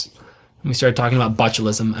caps, and we started talking about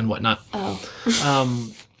botulism and whatnot. Oh.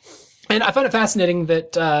 And I find it fascinating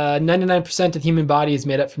that 99% of the human body is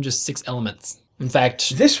made up from just 6 elements. In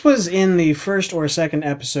fact, This was in the first or second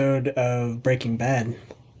episode of Breaking Bad.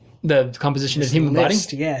 the composition of the human body.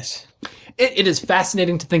 List, yes. It is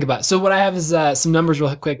fascinating to think about. So what I have is some numbers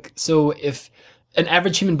real quick. So if an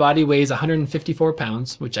average human body weighs 154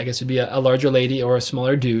 pounds, which I guess would be a larger lady or a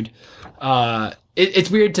smaller dude,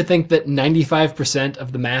 it's weird to think that 95%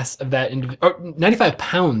 of the mass of that or 95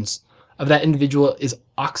 pounds of that individual is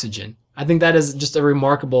oxygen. I think that is just a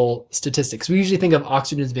remarkable statistic. So we usually think of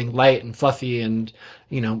oxygen as being light and fluffy and,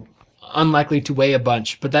 unlikely to weigh a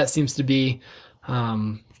bunch, but that seems to be,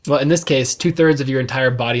 well, in this case, 2/3 of your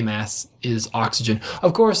entire body mass is oxygen.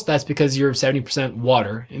 Of course, that's because you're 70%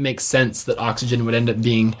 water. It makes sense that oxygen would end up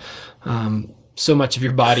being so much of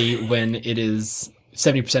your body when it is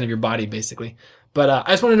 70% of your body, basically. But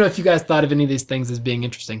I just want to know if you guys thought of any of these things as being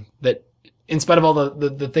interesting, that in spite of all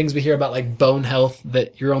the things we hear about, like bone health,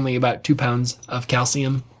 that you're only about 2 pounds of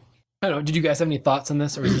calcium. I don't know. Did you guys have any thoughts on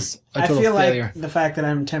this, or is this a total failure? I feel like the fact that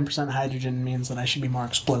I'm 10% hydrogen means that I should be more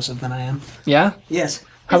explosive than I am. Yeah? Yes.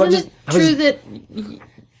 Isn't it true that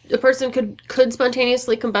a person could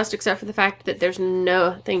spontaneously combust except for the fact that there's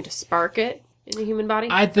nothing to spark it in the human body?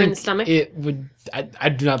 I or think in the stomach? it would. I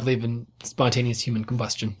do not believe in spontaneous human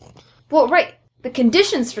combustion. Well, right. The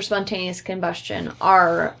conditions for spontaneous combustion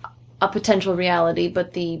are a potential reality,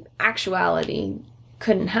 but the actuality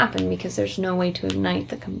couldn't happen because there's no way to ignite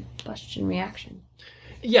the combustion reaction.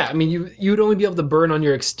 Yeah, I mean, you would only be able to burn on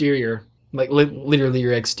your exterior, like literally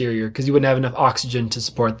your exterior, because you wouldn't have enough oxygen to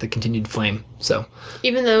support the continued flame. So,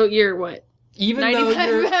 even though you're what? Even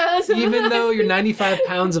though you're 95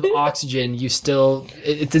 pounds of oxygen,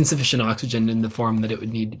 it's insufficient oxygen in the form that it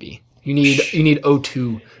would need to be. You need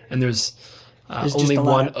O2, and there's only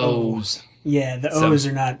one O's. Yeah, the O's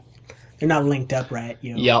are not. They're not linked up right.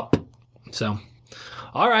 Yep. So,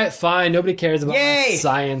 all right, fine. Nobody cares about my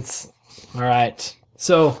science. All right.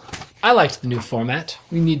 So, I liked the new format.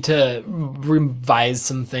 We need to revise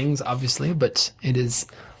some things, obviously, but it is,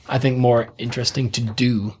 I think, more interesting to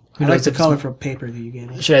do. I like the colorful paper that you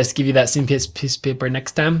gave me. Should I just give you that same piece of paper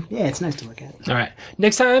next time? Yeah, it's nice to look at. All right.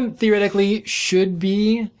 Next time, theoretically, should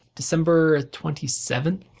be December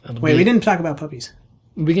 27th. Wait, we didn't talk about puppies.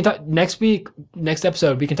 We can talk next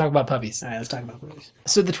episode. We can talk about puppies. All right, let's talk about puppies.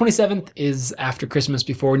 So the 27th is after Christmas,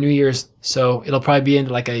 before New Year's. So it'll probably be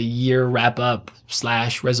into like a year wrap up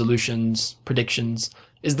 / resolutions, predictions.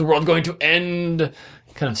 Is the world going to end?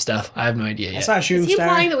 Kind of stuff. I have no idea yet. I saw a shooting Is he star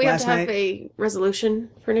implying that we have to have night. a resolution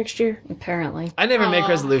for next year? Apparently. I never make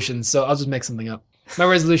resolutions, so I'll just make something up. My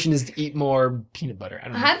resolution is to eat more peanut butter. I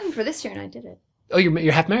don't I know. had one for this year and I did it. Oh,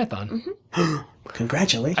 your half marathon. Mm-hmm.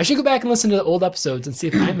 Congratulations. I should go back and listen to the old episodes and see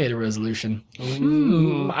if I made a resolution.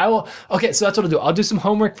 I will. Okay, so that's what I'll do. I'll do some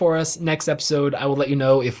homework for us next episode. I will let you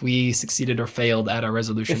know if we succeeded or failed at our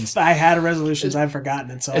resolutions. If I had a resolutions, I've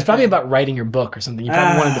forgotten it. So It's probably about writing your book or something. You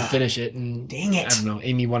probably wanted to finish it, and dang it. I don't know.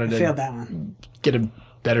 Amy wanted to failed that one. get a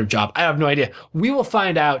better job. I have no idea. We will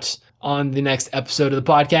find out on the next episode of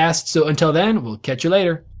the podcast. So until then, we'll catch you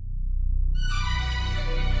later.